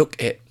actually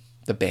look at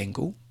the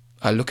bangle,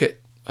 I look at,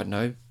 I don't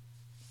know,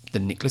 the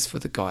necklace for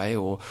the guy,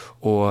 or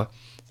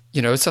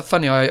it's so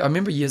funny, I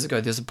remember years ago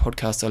there's a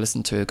podcast I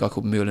listened to, a guy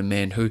called Merlin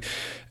Mann, who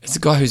is a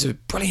guy who's a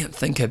brilliant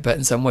thinker, but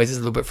in some ways is a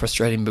little bit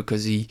frustrating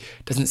because he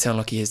doesn't sound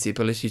like he has the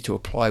ability to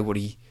apply what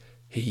he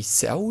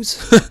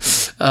sells.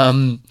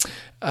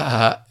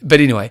 But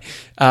anyway,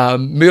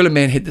 Merlin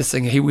Mann had this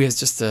thing. He wears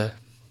just a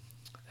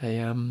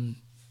kind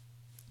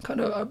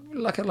of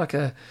like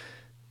a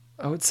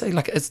I would say,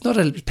 like, it's not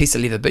a piece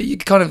of leather, but you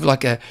kind of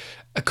like a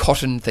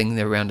cotton thing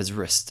around his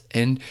wrist,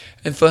 and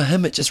for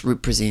him it just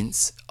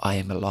represents I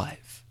am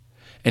alive.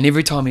 And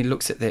every time he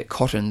looks at that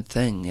cotton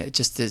thing, it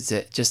just is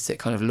that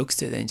kind of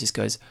looks at it and just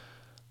goes,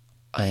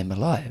 I am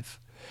alive.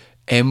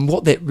 And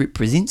what that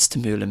represents to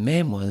Merlin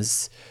Mann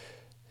was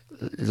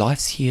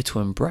life's here to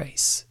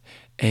embrace.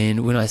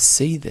 And when I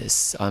see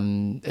this,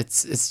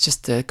 it's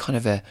just a kind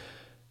of a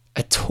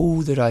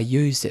tool that I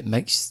use that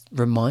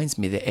reminds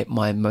me that at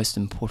my most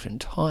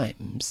important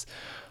times,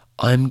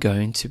 I'm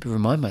going to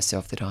remind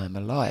myself that I am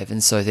alive.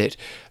 And so that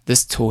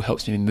this tool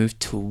helps me move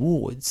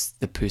towards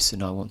the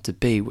person I want to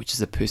be, which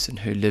is a person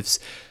who lives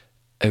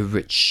a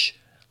rich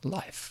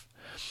life.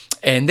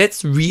 And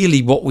that's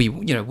really what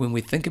when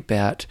we think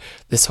about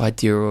this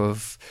idea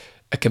of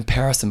a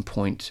comparison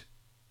point,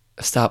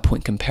 a start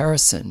point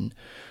comparison,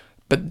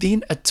 but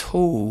then a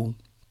tool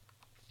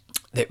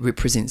that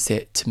represents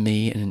that to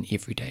me in an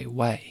everyday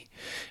way.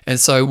 And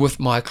so with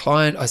my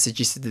client, I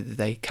suggested that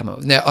they come up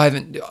with, now I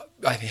haven't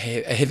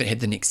had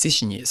the next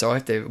session yet, so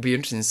it'll be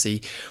interesting to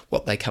see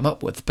what they come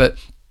up with. But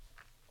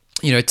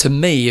to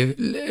me,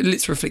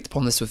 let's reflect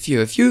upon this with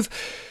you. If you've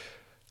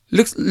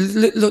let's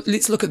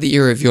look at the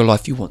area of your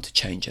life you want to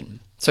change in.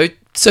 So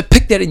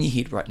pick that in your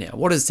head right now.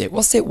 What is that?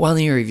 What's that one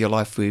area of your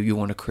life where you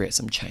want to create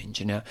some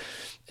change? Now,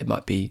 it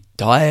might be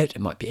diet,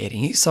 it might be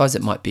adding exercise,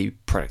 it might be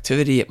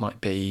productivity, it might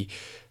be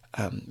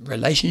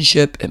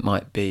relationship, it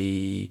might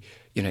be,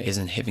 as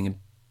in having a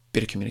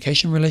better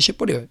communication relationship,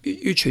 whatever.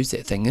 You choose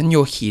that thing in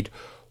your head.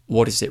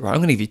 What is it, right? I'm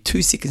going to give you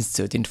 2 seconds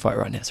to identify it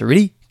right now. So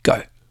ready?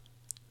 Go.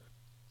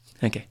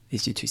 Okay,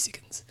 there's your 2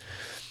 seconds.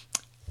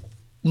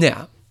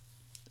 Now,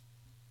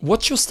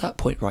 what's your start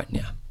point right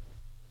now?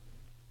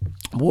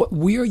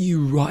 Where are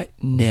you right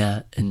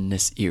now in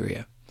this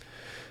area?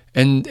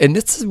 And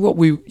this is what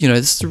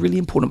this is a really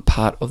important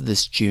part of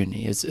this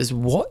journey is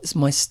what is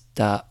my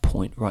start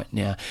point right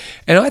now?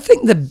 And I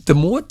think the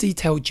more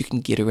detailed you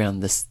can get around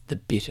this, the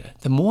better.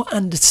 The more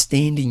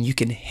understanding you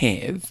can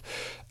have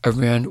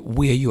around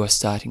where you are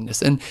starting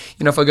this. And,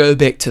 if I go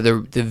back to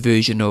the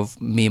version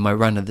of me and my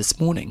runner this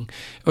morning,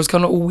 it was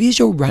kind of, well, where's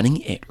your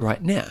running at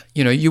right now?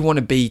 You want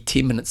to be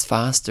 10 minutes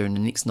faster in the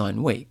next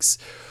 9 weeks.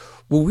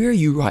 Well, where are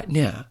you right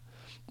now?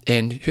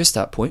 And her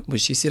start point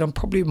was, she said,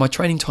 my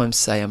training times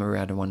say I'm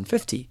around a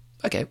 150.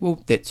 Okay,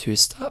 well, that's her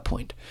start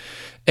point.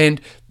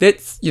 And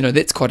that's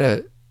quite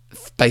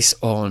based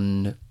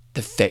on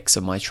the facts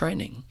of my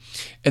training.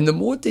 And the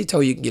more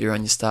detail you can get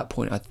around your start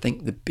point, I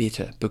think the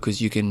better, because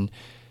if you can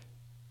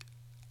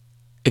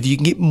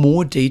get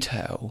more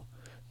detail,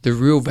 the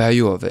real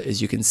value of it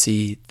is you can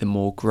see the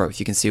more growth.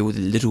 You can see all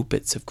the little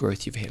bits of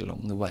growth you've had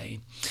along the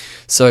way.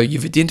 So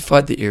you've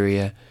identified the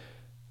area.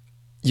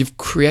 you've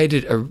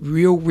created a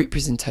real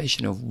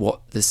representation of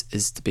what this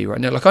is to be right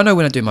now. Like I know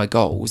when I do my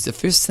goals, the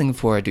first thing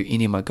before I do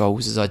any of my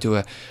goals is I do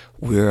a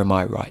where am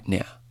I right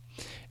now?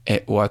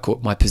 Or I call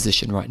it my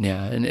position right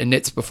now. And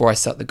that's before I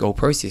start the goal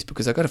process,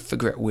 because I've got to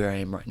figure out where I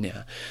am right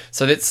now.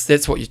 So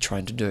that's what you're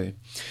trying to do.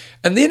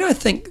 And then I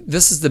think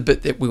this is the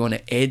bit that we want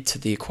to add to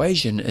the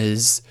equation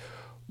is,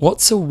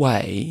 what's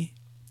a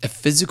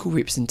physical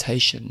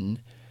representation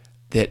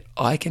that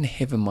I can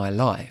have in my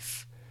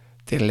life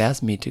that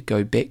allows me to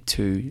go back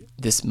to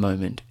this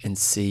moment and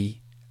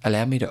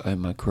allow me to own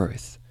my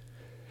growth.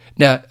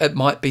 Now, it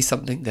might be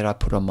something that I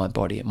put on my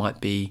body. It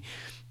might be,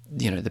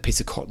 the piece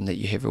of cotton that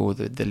you have, or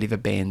the leather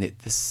band that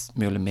this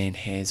Mueller man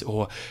has,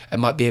 or it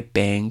might be a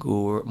bangle,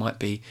 or it might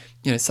be,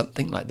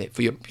 something like that.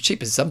 For your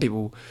cheapest, some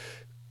people,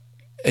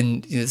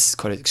 and this is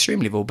quite an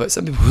extreme level, but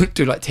some people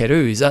do like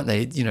tattoos, aren't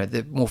they?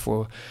 They're more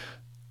for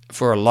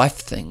a life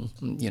thing,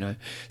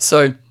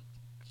 So,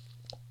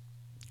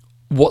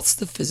 what's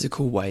the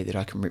physical way that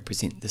I can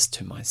represent this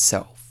to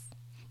myself?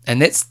 And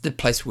that's the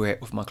place we're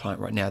at with my client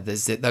right now.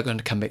 They're going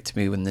to come back to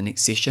me in the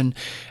next session,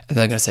 and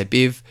they're going to say,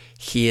 Bev,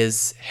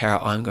 here's how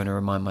I'm going to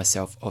remind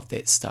myself of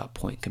that start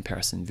point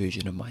comparison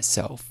version of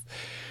myself.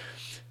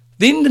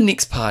 Then the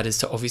next part is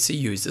to obviously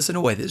use this in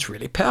a way that's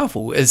really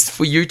powerful, is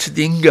for you to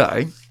then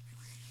go,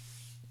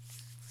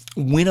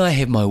 when I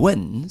have my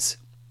wins,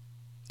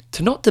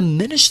 to not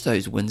diminish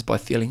those wins by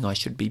feeling I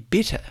should be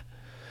better,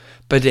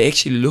 but to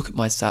actually look at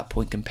my start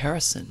point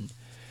comparison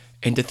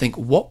and to think,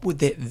 what would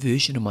that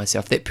version of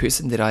myself, that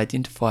person that I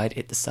identified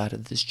at the start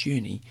of this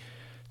journey,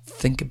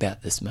 think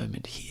about this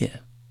moment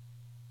here?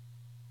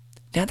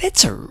 Now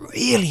that's a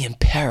really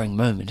empowering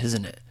moment,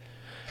 isn't it?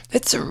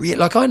 That's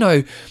I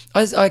know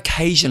I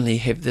occasionally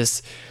have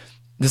this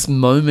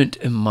moment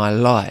in my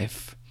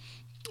life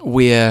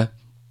where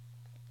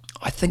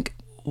I think,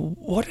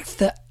 what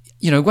if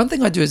one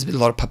thing I do is a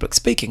lot of public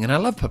speaking, and I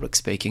love public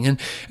speaking, and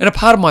a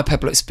part of my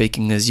public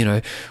speaking is,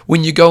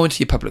 when you go into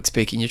your public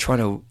speaking, you're trying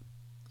to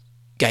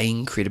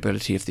gain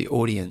credibility of the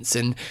audience,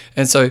 and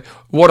so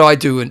what I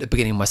do at the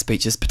beginning of my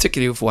speeches,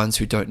 particularly with ones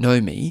who don't know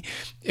me,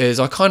 is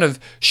I kind of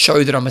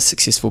show that I'm a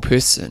successful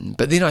person,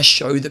 but then I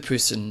show the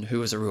person who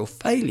was a real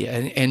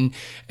failure, and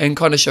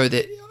kind of show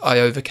that I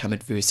overcome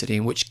adversity,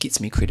 and which gets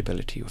me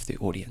credibility with the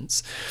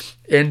audience.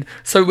 And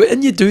so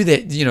when you do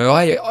that,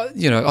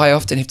 I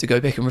often have to go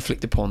back and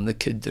reflect upon the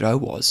kid that I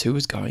was, who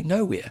was going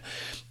nowhere,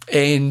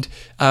 and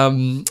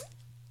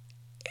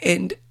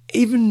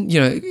even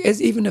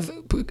even if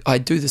I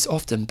do this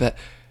often, but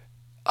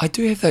I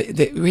do have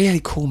that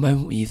really cool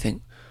moment where you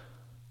think,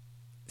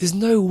 there's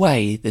no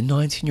way the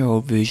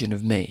 19-year-old version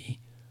of me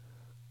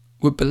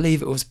would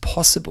believe it was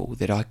possible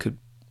that I could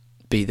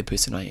be the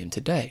person I am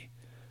today.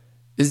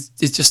 There's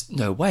just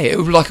no way. It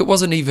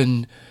wouldn't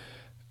even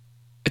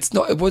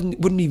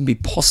be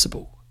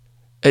possible.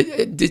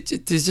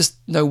 There's just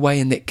no way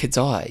in that kid's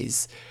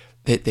eyes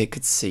that they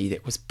could see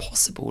that was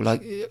possible. I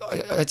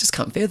just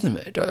can't fathom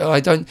it.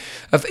 I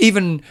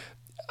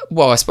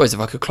suppose if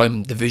I could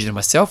clone the version of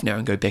myself now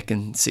and go back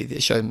and see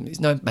that show,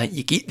 no, mate,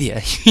 you get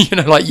there.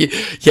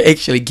 You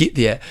actually get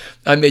there.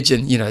 I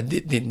imagine,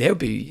 then there'll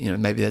be,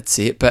 maybe they'd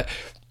see it, but,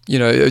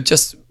 it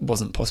just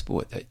wasn't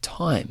possible at that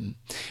time.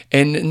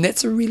 And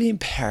that's a really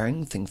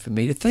empowering thing for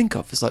me to think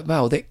of. It's like,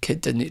 wow, that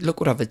kid didn't,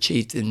 look what I've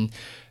achieved. And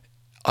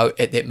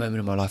at that moment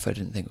in my life, I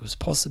didn't think it was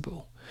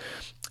possible.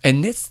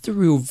 And that's the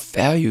real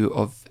value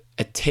of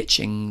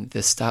attaching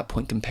the start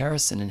point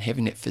comparison and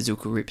having that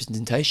physical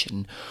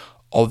representation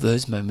of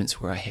those moments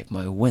where I have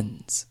my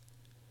wins.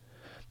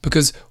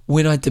 Because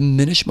when I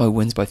diminish my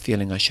wins by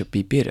feeling I should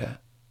be better,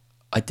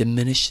 I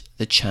diminish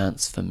the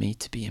chance for me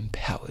to be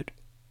empowered.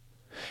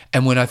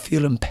 And when I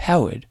feel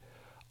empowered,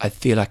 I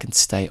feel I can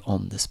stay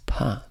on this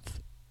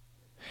path.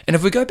 And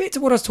if we go back to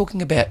what I was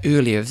talking about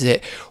earlier, is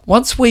that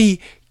once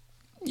we,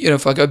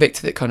 if I go back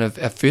to that kind of,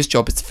 our first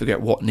job is to figure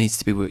out what needs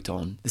to be worked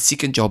on. The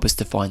second job is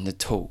to find the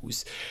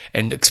tools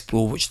and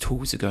explore which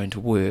tools are going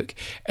to work.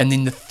 And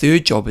then the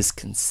third job is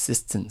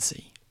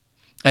consistency.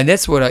 And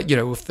that's what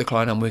with the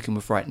client I'm working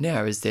with right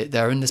now, is that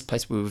they're in this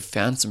place where we've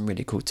found some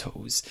really cool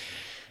tools,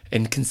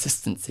 and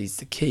consistency is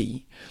the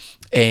key.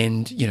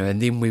 And,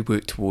 and then we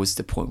work towards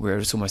the point where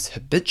it's almost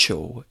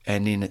habitual,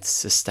 and then it's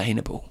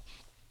sustainable.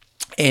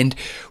 And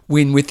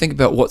when we think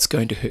about what's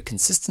going to hurt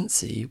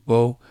consistency,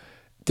 well,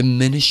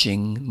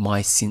 diminishing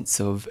my sense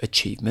of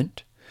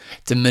achievement,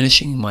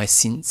 diminishing my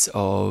sense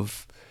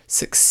of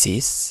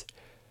success,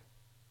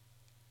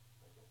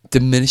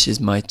 diminishes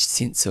my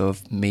sense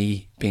of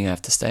me being able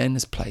to stay in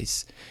this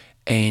place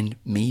and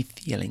me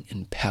feeling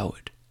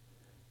empowered.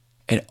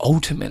 And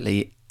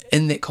ultimately,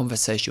 in that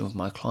conversation with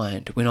my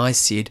client, when I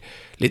said,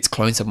 let's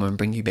clone someone and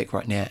bring you back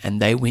right now, and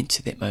they went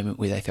to that moment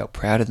where they felt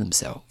proud of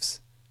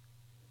themselves,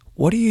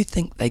 what do you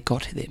think they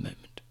got at that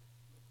moment?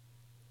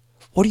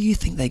 What do you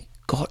think they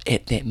got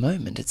at that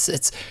moment?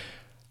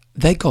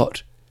 They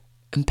got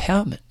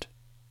empowerment,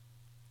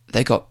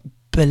 they got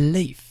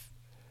belief,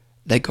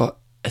 they got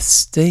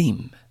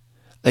esteem,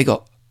 they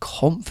got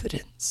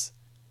confidence,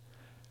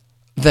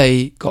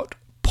 they got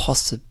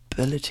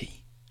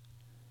possibility.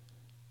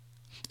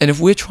 And if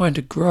we're trying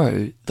to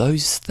grow,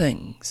 those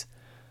things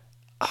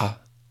are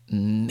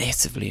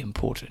massively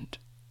important.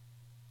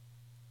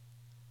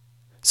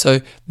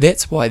 So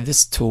that's why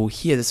this tool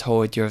here, this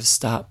whole idea of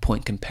start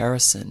point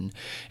comparison,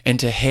 and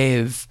to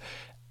have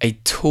a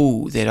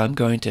tool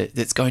that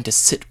that's going to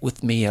sit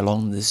with me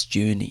along this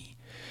journey.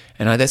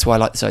 And that's why I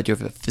like this idea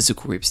of a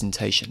physical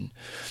representation,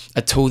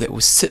 a tool that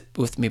will sit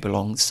with me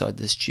alongside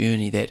this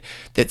journey,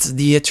 that's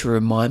there to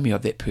remind me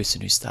of that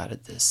person who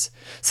started this,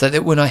 so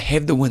that when I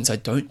have the wins, I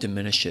don't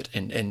diminish it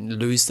and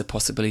lose the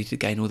possibility to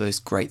gain all those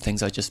great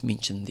things I just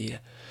mentioned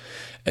there.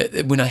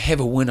 When I have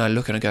a win, I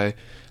look and I go,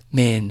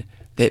 man,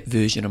 that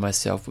version of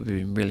myself would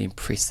be really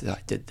impressed that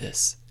I did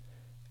this.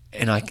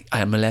 And I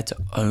am allowed to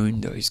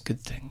own those good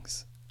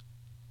things.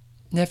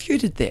 Now, if you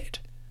did that,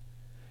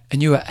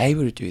 and you are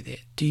able to do that,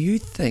 do you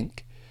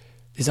think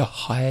there's a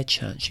higher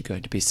chance you're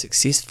going to be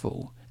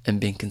successful in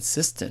being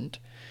consistent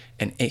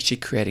and actually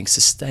creating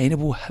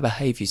sustainable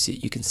behaviours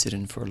that you can sit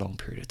in for a long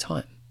period of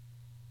time?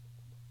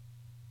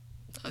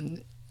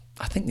 And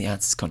I think the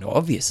answer is kind of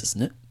obvious,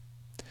 isn't it?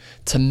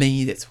 To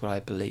me, that's what I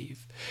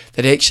believe.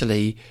 That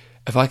actually,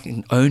 if I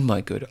can own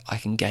my good, I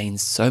can gain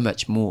so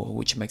much more,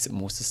 which makes it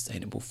more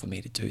sustainable for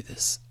me to do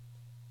this.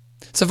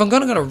 So if I'm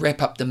going to wrap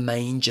up the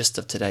main gist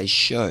of today's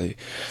show,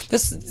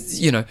 that's,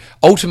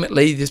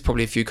 ultimately there's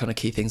probably a few kind of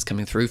key things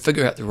coming through.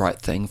 Figure out the right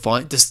thing,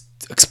 just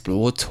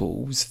explore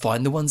tools,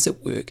 find the ones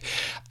that work,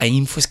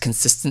 aim for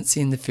consistency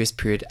in the first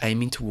period,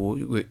 aiming to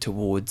work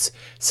towards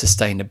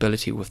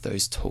sustainability with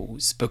those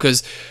tools.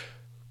 Because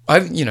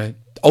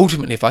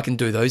ultimately if I can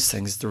do those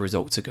things, the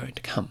results are going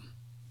to come.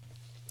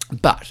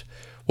 But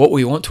what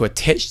we want to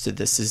attach to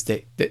this is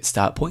that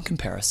start point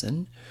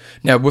comparison.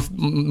 Now, with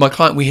my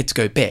client, we had to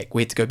go back.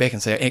 We had to go back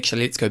and say,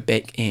 actually, let's go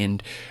back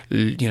and,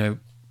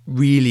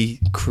 really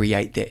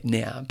create that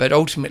now. But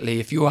ultimately,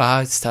 if you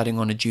are starting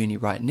on a journey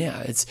right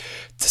now, it's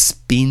to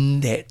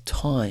spend that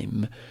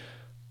time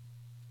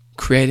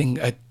creating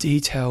a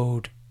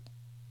detailed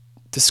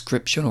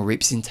description or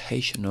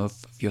representation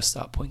of your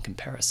start point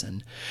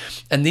comparison,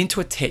 and then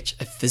to attach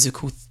a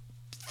physical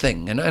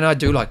thing. And I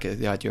do like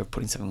the idea of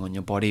putting something on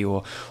your body,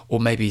 or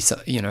maybe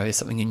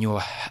something in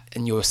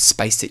your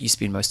space that you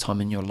spend most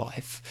time in your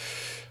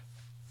life.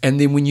 And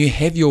then when you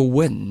have your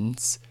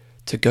wins,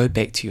 to go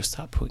back to your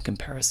start point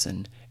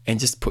comparison and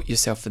just put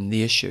yourself in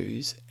their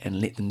shoes and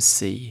let them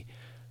see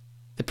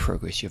the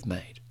progress you've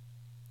made.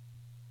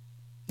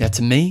 Now,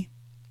 to me,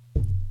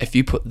 if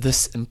you put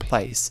this in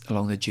place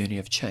along the journey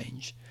of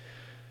change,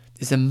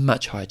 there's a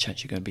much higher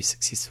chance you're going to be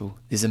successful.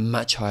 There's a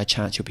much higher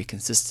chance you'll be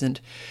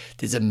consistent.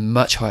 There's a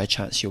much higher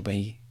chance you'll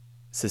be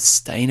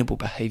sustainable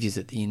behaviours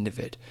at the end of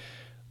it,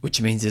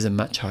 which means there's a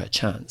much higher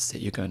chance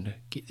that you're going to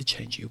get the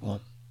change you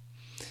want.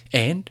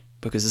 And,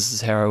 because this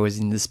is how I was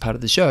in this part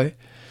of the show,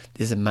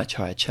 there's a much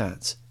higher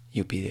chance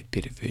you'll be that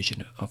better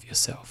version of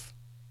yourself.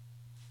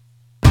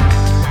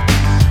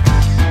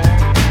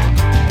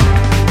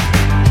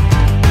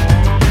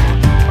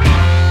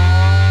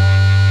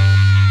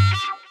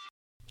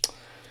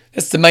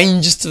 That's the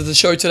main gist of the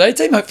show today,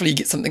 team. Hopefully you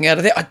get something out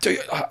of that.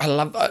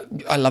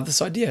 I love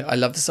this idea. I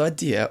love this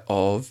idea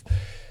of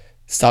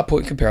start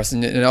point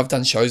comparison. And I've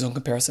done shows on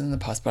comparison in the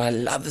past, but I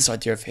love this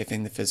idea of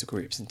having the physical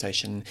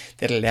representation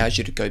that allows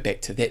you to go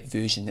back to that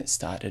version that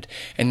started,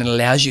 and it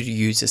allows you to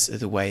use this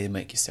as a way to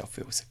make yourself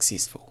feel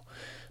successful.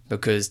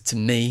 Because to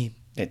me,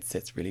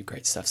 that's really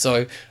great stuff.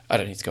 So I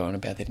don't need to go on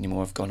about that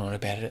anymore. I've gone on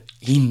about it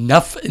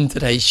enough in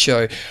today's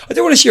show. I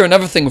do want to share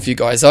another thing with you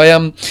guys.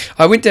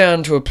 I went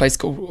down to a place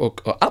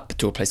called, or up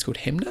to a place called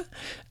Hamner,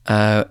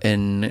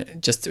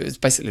 it's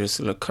basically a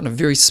sort of kind of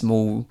very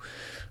small,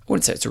 I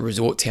wouldn't say it's a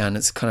resort town.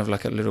 It's kind of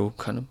like a little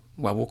kind of,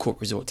 well, we'll call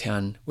it resort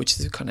town, which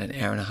is kind of an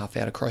hour and a half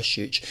out of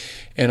Christchurch.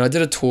 And I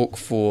did a talk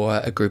for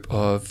a group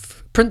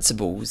of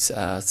principals.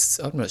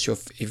 I'm not sure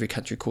if every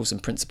country calls them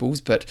principals,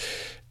 but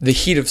the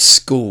head of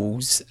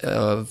schools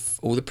of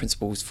all the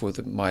principals for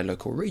my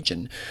local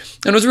region.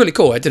 And it was really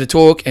cool. I did a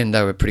talk and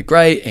they were pretty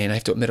great. And I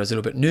have to admit, I was a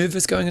little bit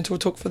nervous going into a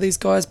talk for these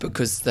guys,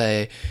 because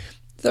they're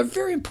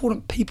very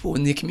important people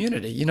in their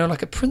community.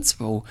 Like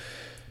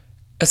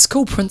a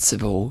school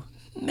principal,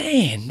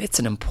 man, that's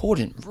an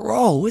important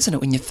role, isn't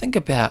it? When you think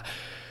about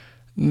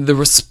the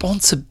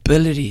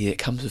responsibility that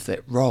comes with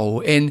that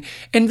role, and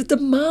the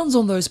demands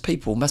on those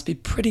people must be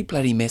pretty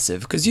bloody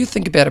massive. Because you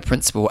think about a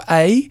principal,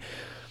 they've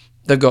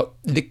got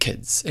the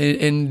kids,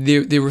 and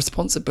their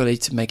responsibility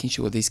to making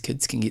sure these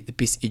kids can get the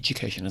best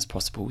education as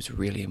possible is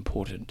really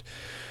important.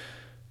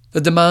 The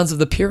demands of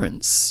the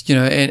parents,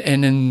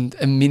 and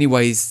in many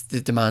ways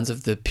the demands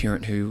of the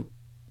parent who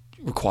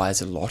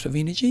requires a lot of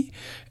energy,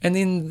 and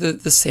then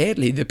the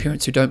sadly the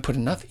parents who don't put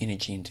enough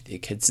energy into their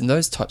kids, and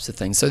those types of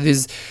things. So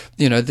there's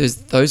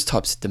those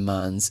types of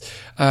demands,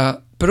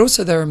 but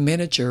also they're a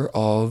manager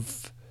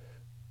of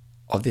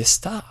their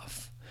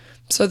staff.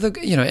 So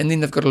and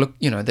then they've got to look,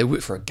 they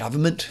work for a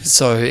government,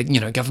 so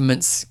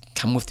governments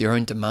come with their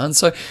own demands.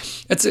 So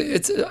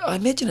I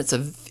imagine it's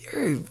a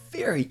very,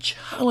 very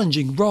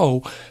challenging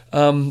role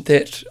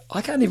that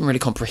I can't even really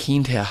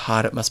comprehend how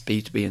hard it must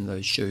be to be in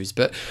those shoes.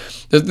 But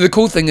the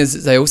cool thing is that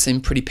they all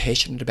seem pretty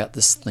passionate about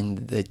this thing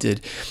that they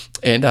did.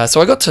 And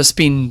so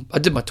I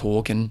did my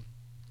talk, and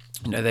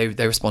they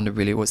responded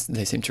really well.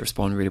 They seemed to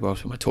respond really well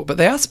to my talk. But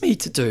they asked me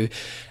to do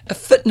a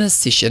fitness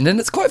session, and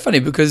it's quite funny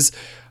because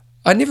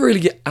I never really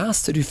get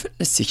asked to do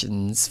fitness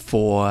sessions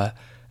for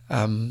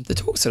the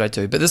talks that I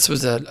do. But this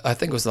was I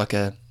think it was like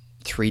a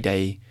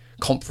 3-day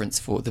conference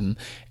for them.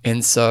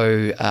 And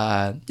so,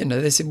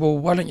 they said, well,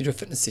 why don't you do a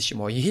fitness session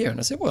while you're here? And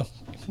I said, well,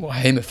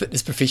 I am a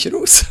fitness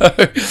professional, so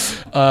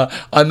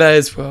I may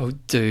as well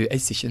do a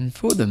session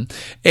for them.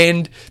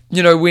 And,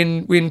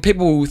 when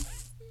people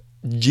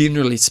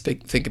generally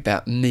think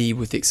about me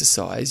with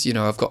exercise,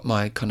 I've got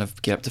my kind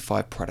of Get Up to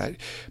 5 product,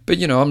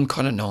 but I'm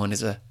kind of known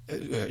as a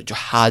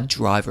hard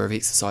driver of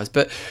exercise.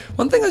 But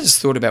one thing I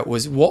just thought about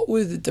was, what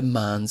were the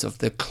demands of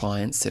the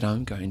clients that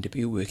I'm going to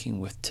be working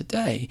with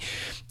today?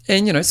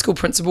 And school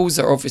principals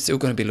are obviously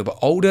going to be a little bit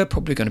older,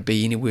 probably going to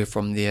be anywhere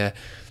from their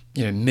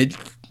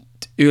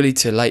early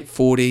to late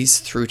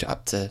 40s through to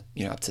up to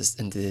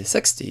into their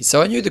 60s.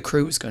 So I knew the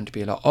crew was going to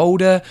be a lot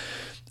older.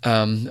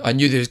 I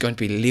knew there was going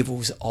to be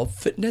levels of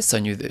fitness. I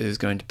knew that there was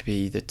going to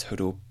be the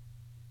total,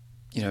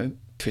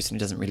 person who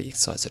doesn't really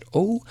exercise at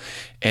all.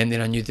 And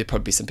then I knew there'd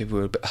probably be some people who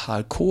were a bit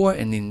hardcore,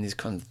 and then there's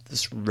kind of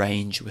this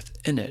range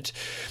within it.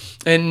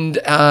 And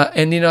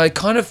then I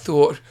kind of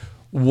thought,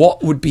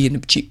 what would be an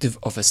objective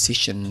of a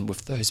session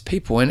with those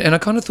people? And I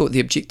kind of thought the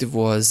objective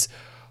was,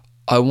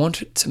 I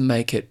wanted to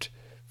make it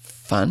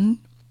fun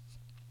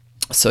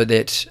so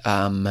that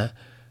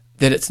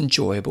that it's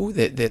enjoyable,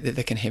 that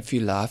they can have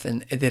you laugh,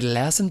 and that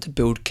allows them to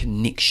build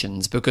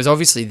connections, because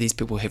obviously these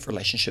people have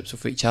relationships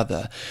with each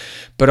other,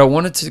 but I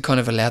wanted to kind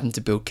of allow them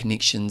to build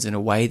connections in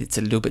a way that's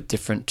a little bit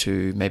different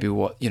to maybe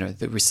what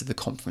the rest of the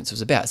conference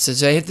was about. So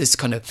they had this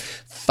kind of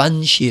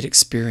fun shared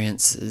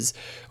experience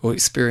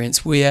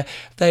where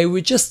they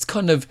were just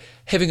kind of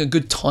having a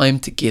good time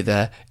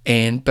together,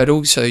 but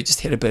also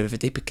just had a bit of a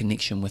deeper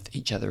connection with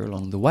each other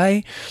along the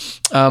way.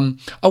 I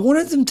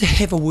wanted them to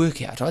have a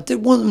workout. I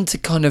did want them to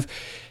kind of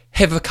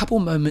have a couple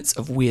moments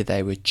of where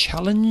they were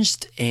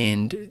challenged,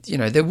 and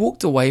they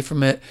walked away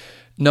from it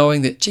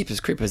knowing that, jeepers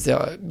creepers,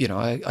 I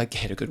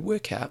had a good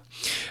workout.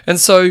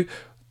 And so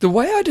the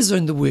way I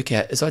designed the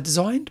workout is I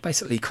designed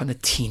basically kind of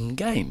 10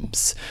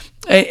 games,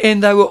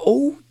 and they were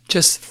all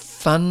just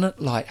fun,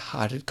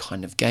 light-hearted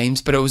kind of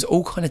games, but it was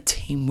all kind of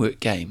teamwork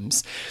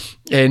games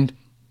and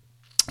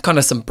kind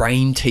of some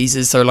brain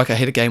teasers. So I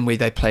had a game where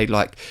they played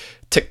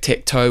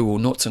tic-tac-toe or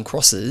noughts and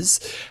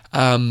crosses,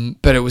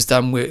 but it was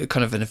done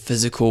kind of in a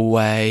physical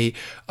way.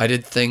 I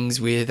did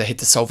things where they had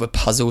to solve a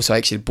puzzle, so I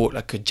actually bought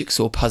a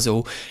jigsaw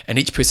puzzle, and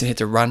each person had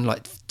to run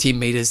 10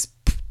 meters,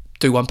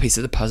 do one piece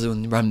of the puzzle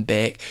and run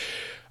back.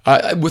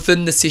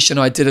 Within the session,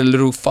 I did a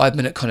little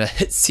 5-minute kind of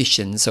hit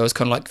session, so it was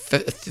kind of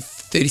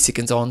 30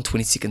 seconds on,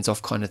 20 seconds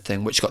off kind of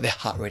thing, which got their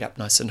heart rate up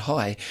nice and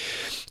high.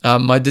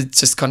 I did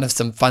just kind of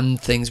some fun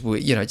things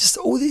where, just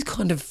all these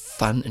kind of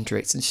fun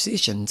interaction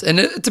sessions.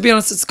 And to be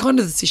honest, it's kind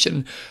of the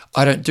session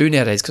I don't do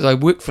nowadays, because I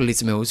work for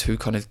Les Mills, who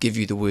kind of give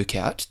you the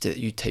workout that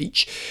you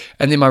teach.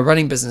 And then my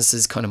running business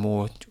is kind of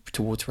more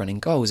towards running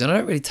goals. And I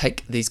don't really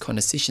take these kind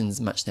of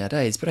sessions much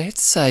nowadays. But I have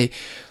to say,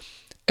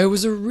 it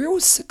was a real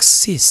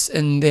success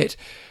in that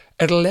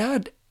it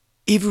allowed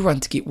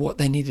everyone to get what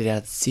they needed out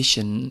of the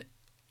session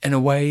in a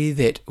way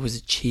that was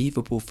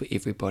achievable for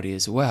everybody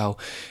as well.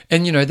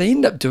 And, they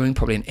end up doing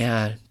probably an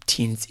hour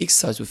 10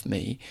 exercise with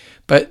me,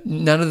 but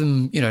none of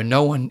them,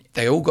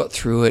 they all got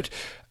through it.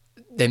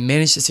 They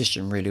managed the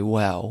session really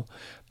well,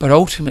 but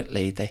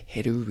ultimately they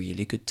had a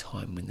really good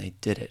time when they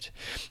did it.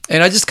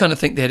 And I just kind of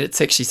think that it's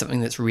actually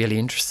something that's really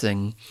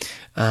interesting.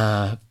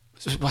 I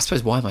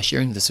suppose why am I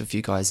sharing this with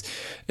you guys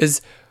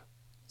is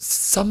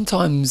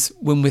sometimes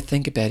when we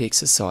think about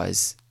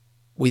exercise,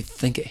 we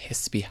think it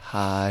has to be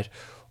hard,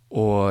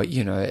 or,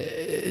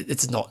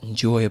 it's not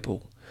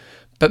enjoyable.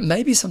 But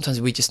maybe sometimes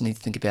we just need to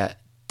think about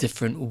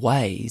different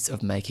ways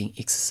of making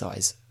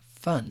exercise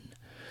fun.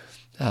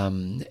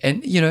 And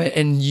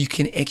you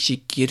can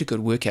actually get a good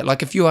workout.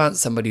 Like if you aren't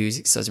somebody who's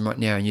exercising right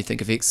now and you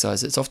think of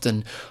exercise, it's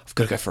often, I've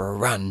got to go for a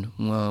run.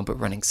 Well, but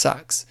running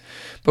sucks.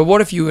 But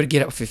what if you were to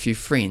get up with a few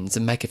friends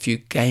and make a few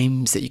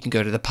games that you can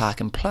go to the park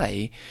and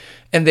play,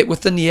 and that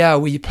within the hour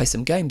where you play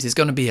some games, there's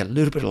going to be a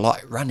little bit of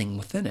light running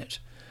within it.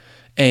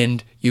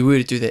 And you were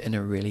to do that in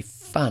a really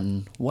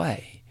fun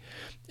way.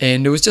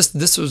 And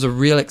this was a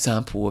real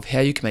example of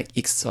how you can make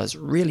exercise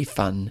really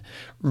fun,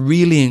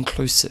 really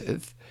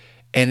inclusive,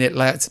 and it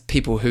allows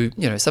people who,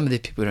 some of the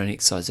people who don't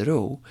exercise at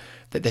all,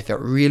 that they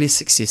felt really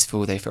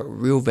successful, they felt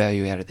real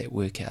value out of that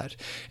workout.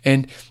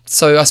 And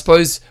so I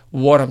suppose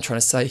what I'm trying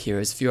to say here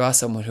is, if you are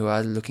someone who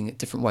are looking at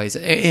different ways,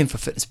 and for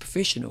fitness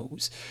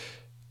professionals,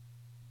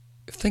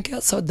 think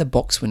outside the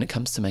box when it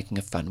comes to making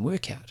a fun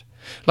workout.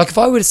 Like if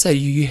I were to say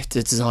you have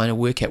to design a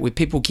workout where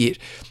people get,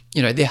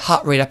 their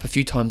heart rate up a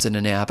few times in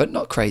an hour, but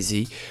not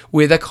crazy,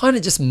 where they're kind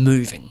of just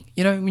moving,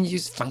 when you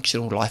use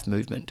functional life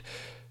movement,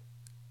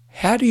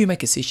 how do you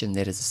make a session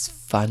that is as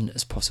fun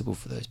as possible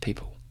for those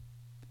people?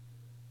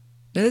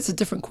 Now that's a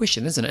different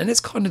question, isn't it? And it's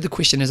kind of the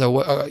question as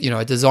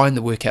I designed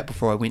the workout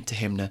before I went to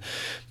Hamner.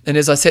 And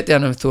as I sat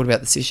down and thought about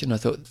the session, I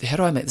thought, how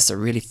do I make this a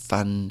really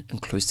fun,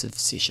 inclusive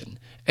session?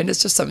 And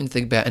it's just something to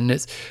think about. And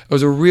it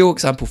was a real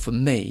example for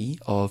me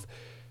of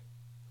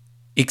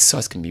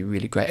exercise can be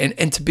really great.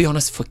 And to be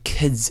honest, for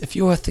kids, if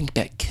you think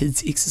about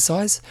kids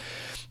exercise,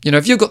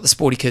 if you've got the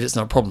sporty kid, it's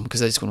not a problem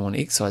because they just want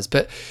to exercise.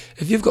 But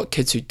if you've got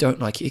kids who don't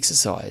like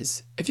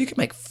exercise, if you can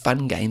make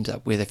fun games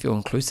up where they feel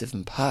inclusive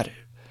and part of,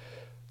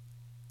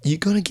 you're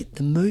going to get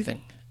them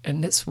moving.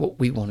 And that's what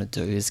we want to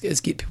do is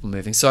get people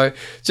moving. So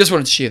just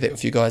wanted to share that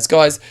with you guys.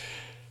 Guys,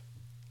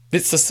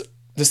 that's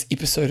this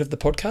episode of the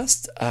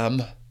podcast.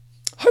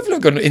 Hopefully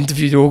I've got an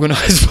interview to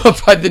organise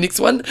by the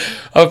next one.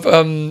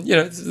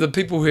 The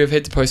people who have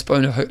had to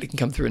postpone hopefully can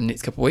come through in the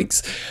next couple of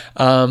weeks.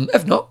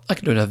 If not, I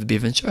can do another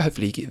Bevan show.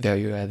 Hopefully you get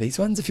value out of these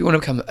ones. If you want to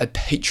become a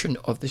patron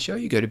of the show,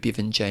 you go to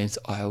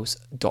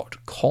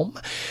bevanjameseyles.com.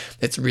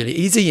 That's really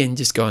easy, and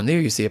just go in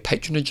there. You see a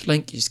patronage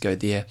link. You just go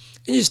there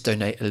and you just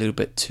donate a little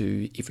bit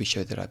to every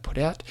show that I put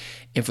out.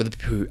 And for the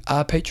people who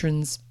are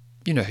patrons,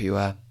 you know who you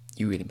are.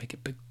 You really make a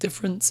big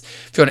difference.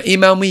 If you want to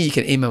email me, you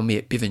can email me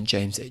at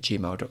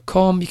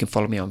bevanjames@gmail.com. You can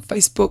follow me on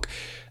Facebook,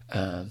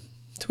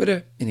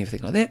 Twitter,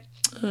 anything like that.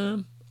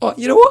 You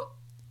know what?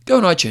 Go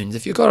on iTunes.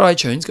 If you've got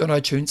iTunes, go on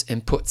iTunes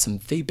and put some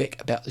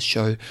feedback about the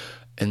show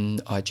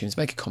in iTunes.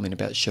 Make a comment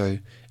about the show.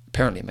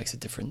 Apparently it makes a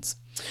difference.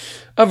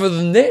 Other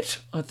than that,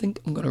 I think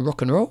I'm going to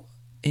rock and roll.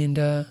 And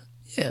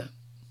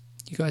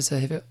you guys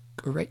have a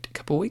great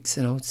couple of weeks,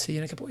 and I'll see you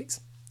in a couple of weeks.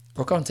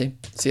 Rock on, team.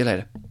 See you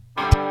later.